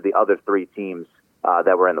opposed to the other 3 teams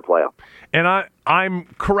that were in the playoff. And I'm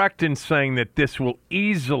correct in saying that this will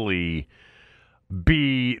easily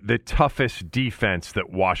be the toughest defense that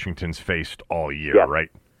Washington's faced all year, right?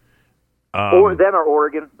 Or them or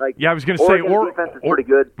Oregon. I was going to say Oregon's defense is pretty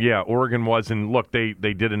good. Yeah, Oregon was, and look, they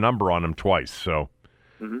did a number on them twice. So,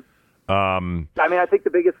 I think the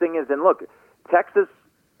biggest thing is, and look, Texas,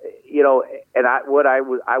 and I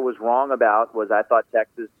was wrong about was I thought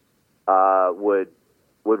Texas would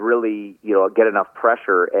really get enough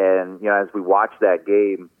pressure, and as we watch that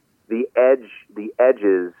game, the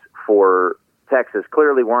edges for Texas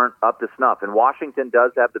clearly weren't up to snuff. And Washington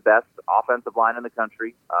does have the best offensive line in the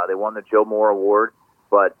country. They won the Joe Moore Award.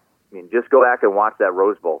 But, just go back and watch that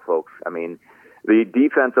Rose Bowl, folks. The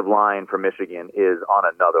defensive line for Michigan is on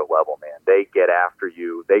another level, man. They get after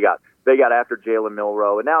you. They got after Jalen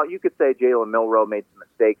Milroe. And now you could say Jalen Milroe made some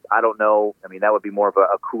mistakes. I don't know. That would be more of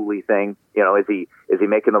a Cooley thing. Is he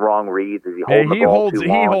making the wrong reads? Is he holding the ball too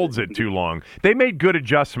long? He holds it too long. They made good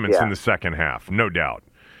adjustments in the second half, no doubt.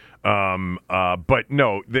 But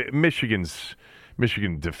no, Michigan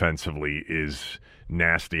defensively is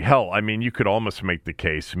nasty. Hell, you could almost make the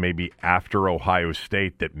case maybe after Ohio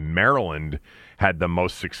State that Maryland had the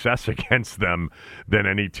most success against them than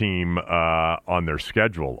any team on their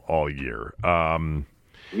schedule all year.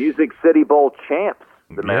 Music City Bowl champs.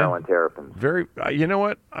 The Maryland Terrapins. Very, you know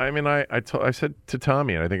what? I said to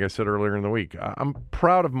Tommy, and I think I said earlier in the week, I'm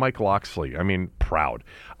proud of Mike Locksley. Proud.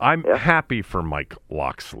 I'm happy for Mike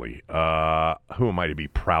Locksley. Who am I to be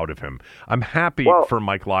proud of him? I'm happy for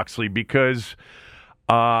Mike Locksley because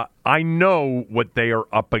I know what they are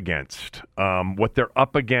up against. What they're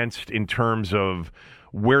up against in terms of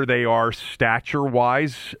where they are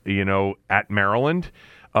stature-wise, at Maryland.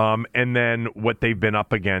 And then what they've been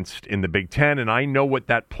up against in the Big Ten. And I know what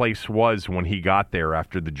that place was when he got there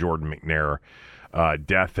after the Jordan McNair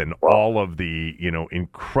death and all of the,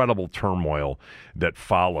 incredible turmoil that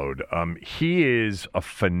followed. He is a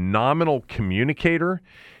phenomenal communicator.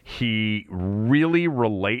 He really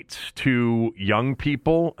relates to young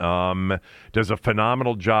people, does a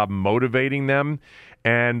phenomenal job motivating them.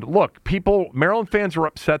 And look, Maryland fans are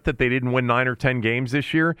upset that they didn't win 9 or 10 games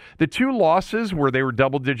this year. The 2 losses where they were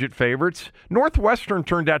double-digit favorites, Northwestern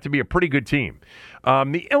turned out to be a pretty good team.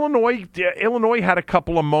 The Illinois had a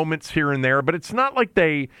couple of moments here and there, but it's not like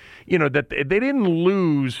they didn't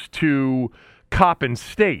lose to Coppin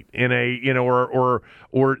State in a or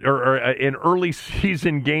an early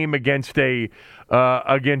season game against an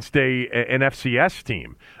FCS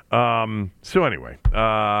team. So anyway,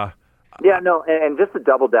 yeah, no, and just to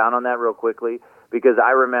double down on that real quickly, because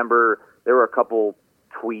I remember there were a couple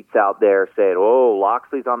tweets out there saying, "Oh,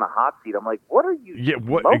 Loxley's on the hot seat." I'm like, "What are you?" Yeah,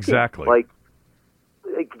 what smoking? exactly? Like,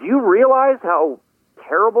 do you realize how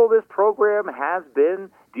terrible this program has been?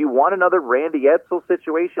 Do you want another Randy Edsall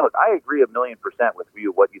situation? Look, I agree 1,000,000% with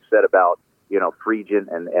you what you said about Friedgen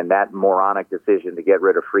and that moronic decision to get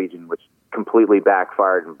rid of Friedgen, which completely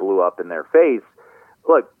backfired and blew up in their face.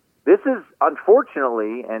 Look, this is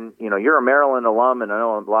unfortunately, and you're a Maryland alum, and I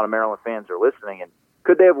know a lot of Maryland fans are listening. And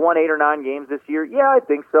could they have won 8 or 9 games this year? Yeah, I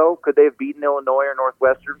think so. Could they have beaten Illinois or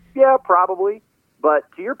Northwestern? Yeah, probably. But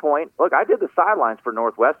to your point, look, I did the sidelines for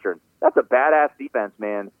Northwestern. That's a badass defense,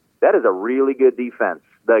 man. That is a really good defense.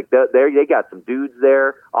 Like they got some dudes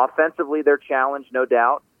there. Offensively, they're challenged, no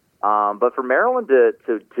doubt. But for Maryland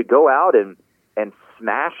to go out and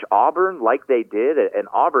smash Auburn like they did, an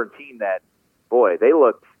Auburn team that, boy, they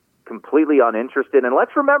looked completely uninterested. And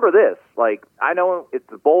let's remember this: like, I know it's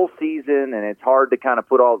the bowl season and it's hard to kind of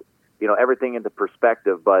put all everything into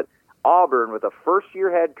perspective, but Auburn, with a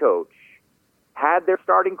first-year head coach, had their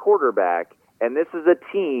starting quarterback, and this is a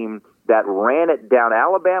team that ran it down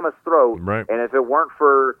Alabama's throat. Right. And if it weren't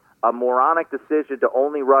for a moronic decision to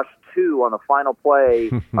only rush 2 on the final play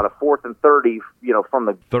on a 4th and 30, from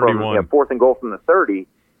the 31, 4th and goal from the 30,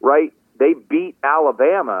 right? They beat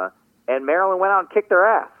Alabama, and Maryland went out and kicked their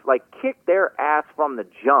ass, from the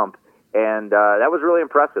jump, and that was really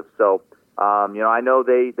impressive. So, I know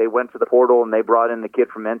they went to the portal and they brought in the kid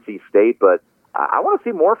from NC State, but I want to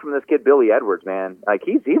see more from this kid, Billy Edwards, man. Like,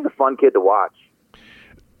 he's a fun kid to watch.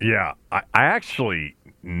 Yeah, I actually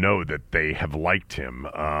know that they have liked him,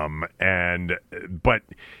 but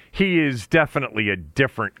he is definitely a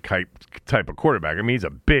different type of quarterback. I mean, he's a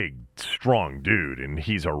big, strong dude, and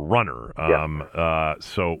he's a runner.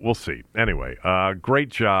 So we'll see. Anyway, great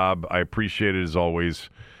job. I appreciate it as always.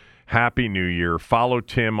 Happy New Year. Follow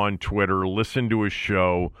Tim on Twitter. Listen to his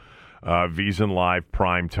show, VSIN Live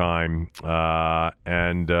Primetime,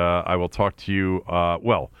 and I will talk to you.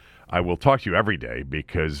 I will talk to you every day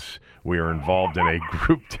because we are involved in a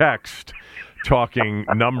group text talking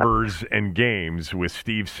numbers and games with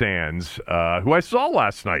Steve Sands, who I saw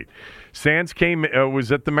last night. Sands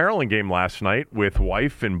was at the Maryland game last night with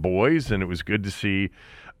wife and boys, and it was good to see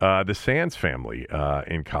the Sands family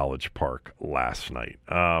in College Park last night.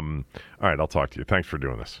 All right, I'll talk to you. Thanks for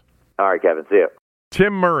doing this. All right, Kevin. See you.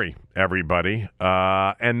 Tim Murray, everybody.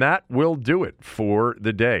 And that will do it for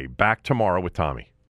the day. Back tomorrow with Tommy.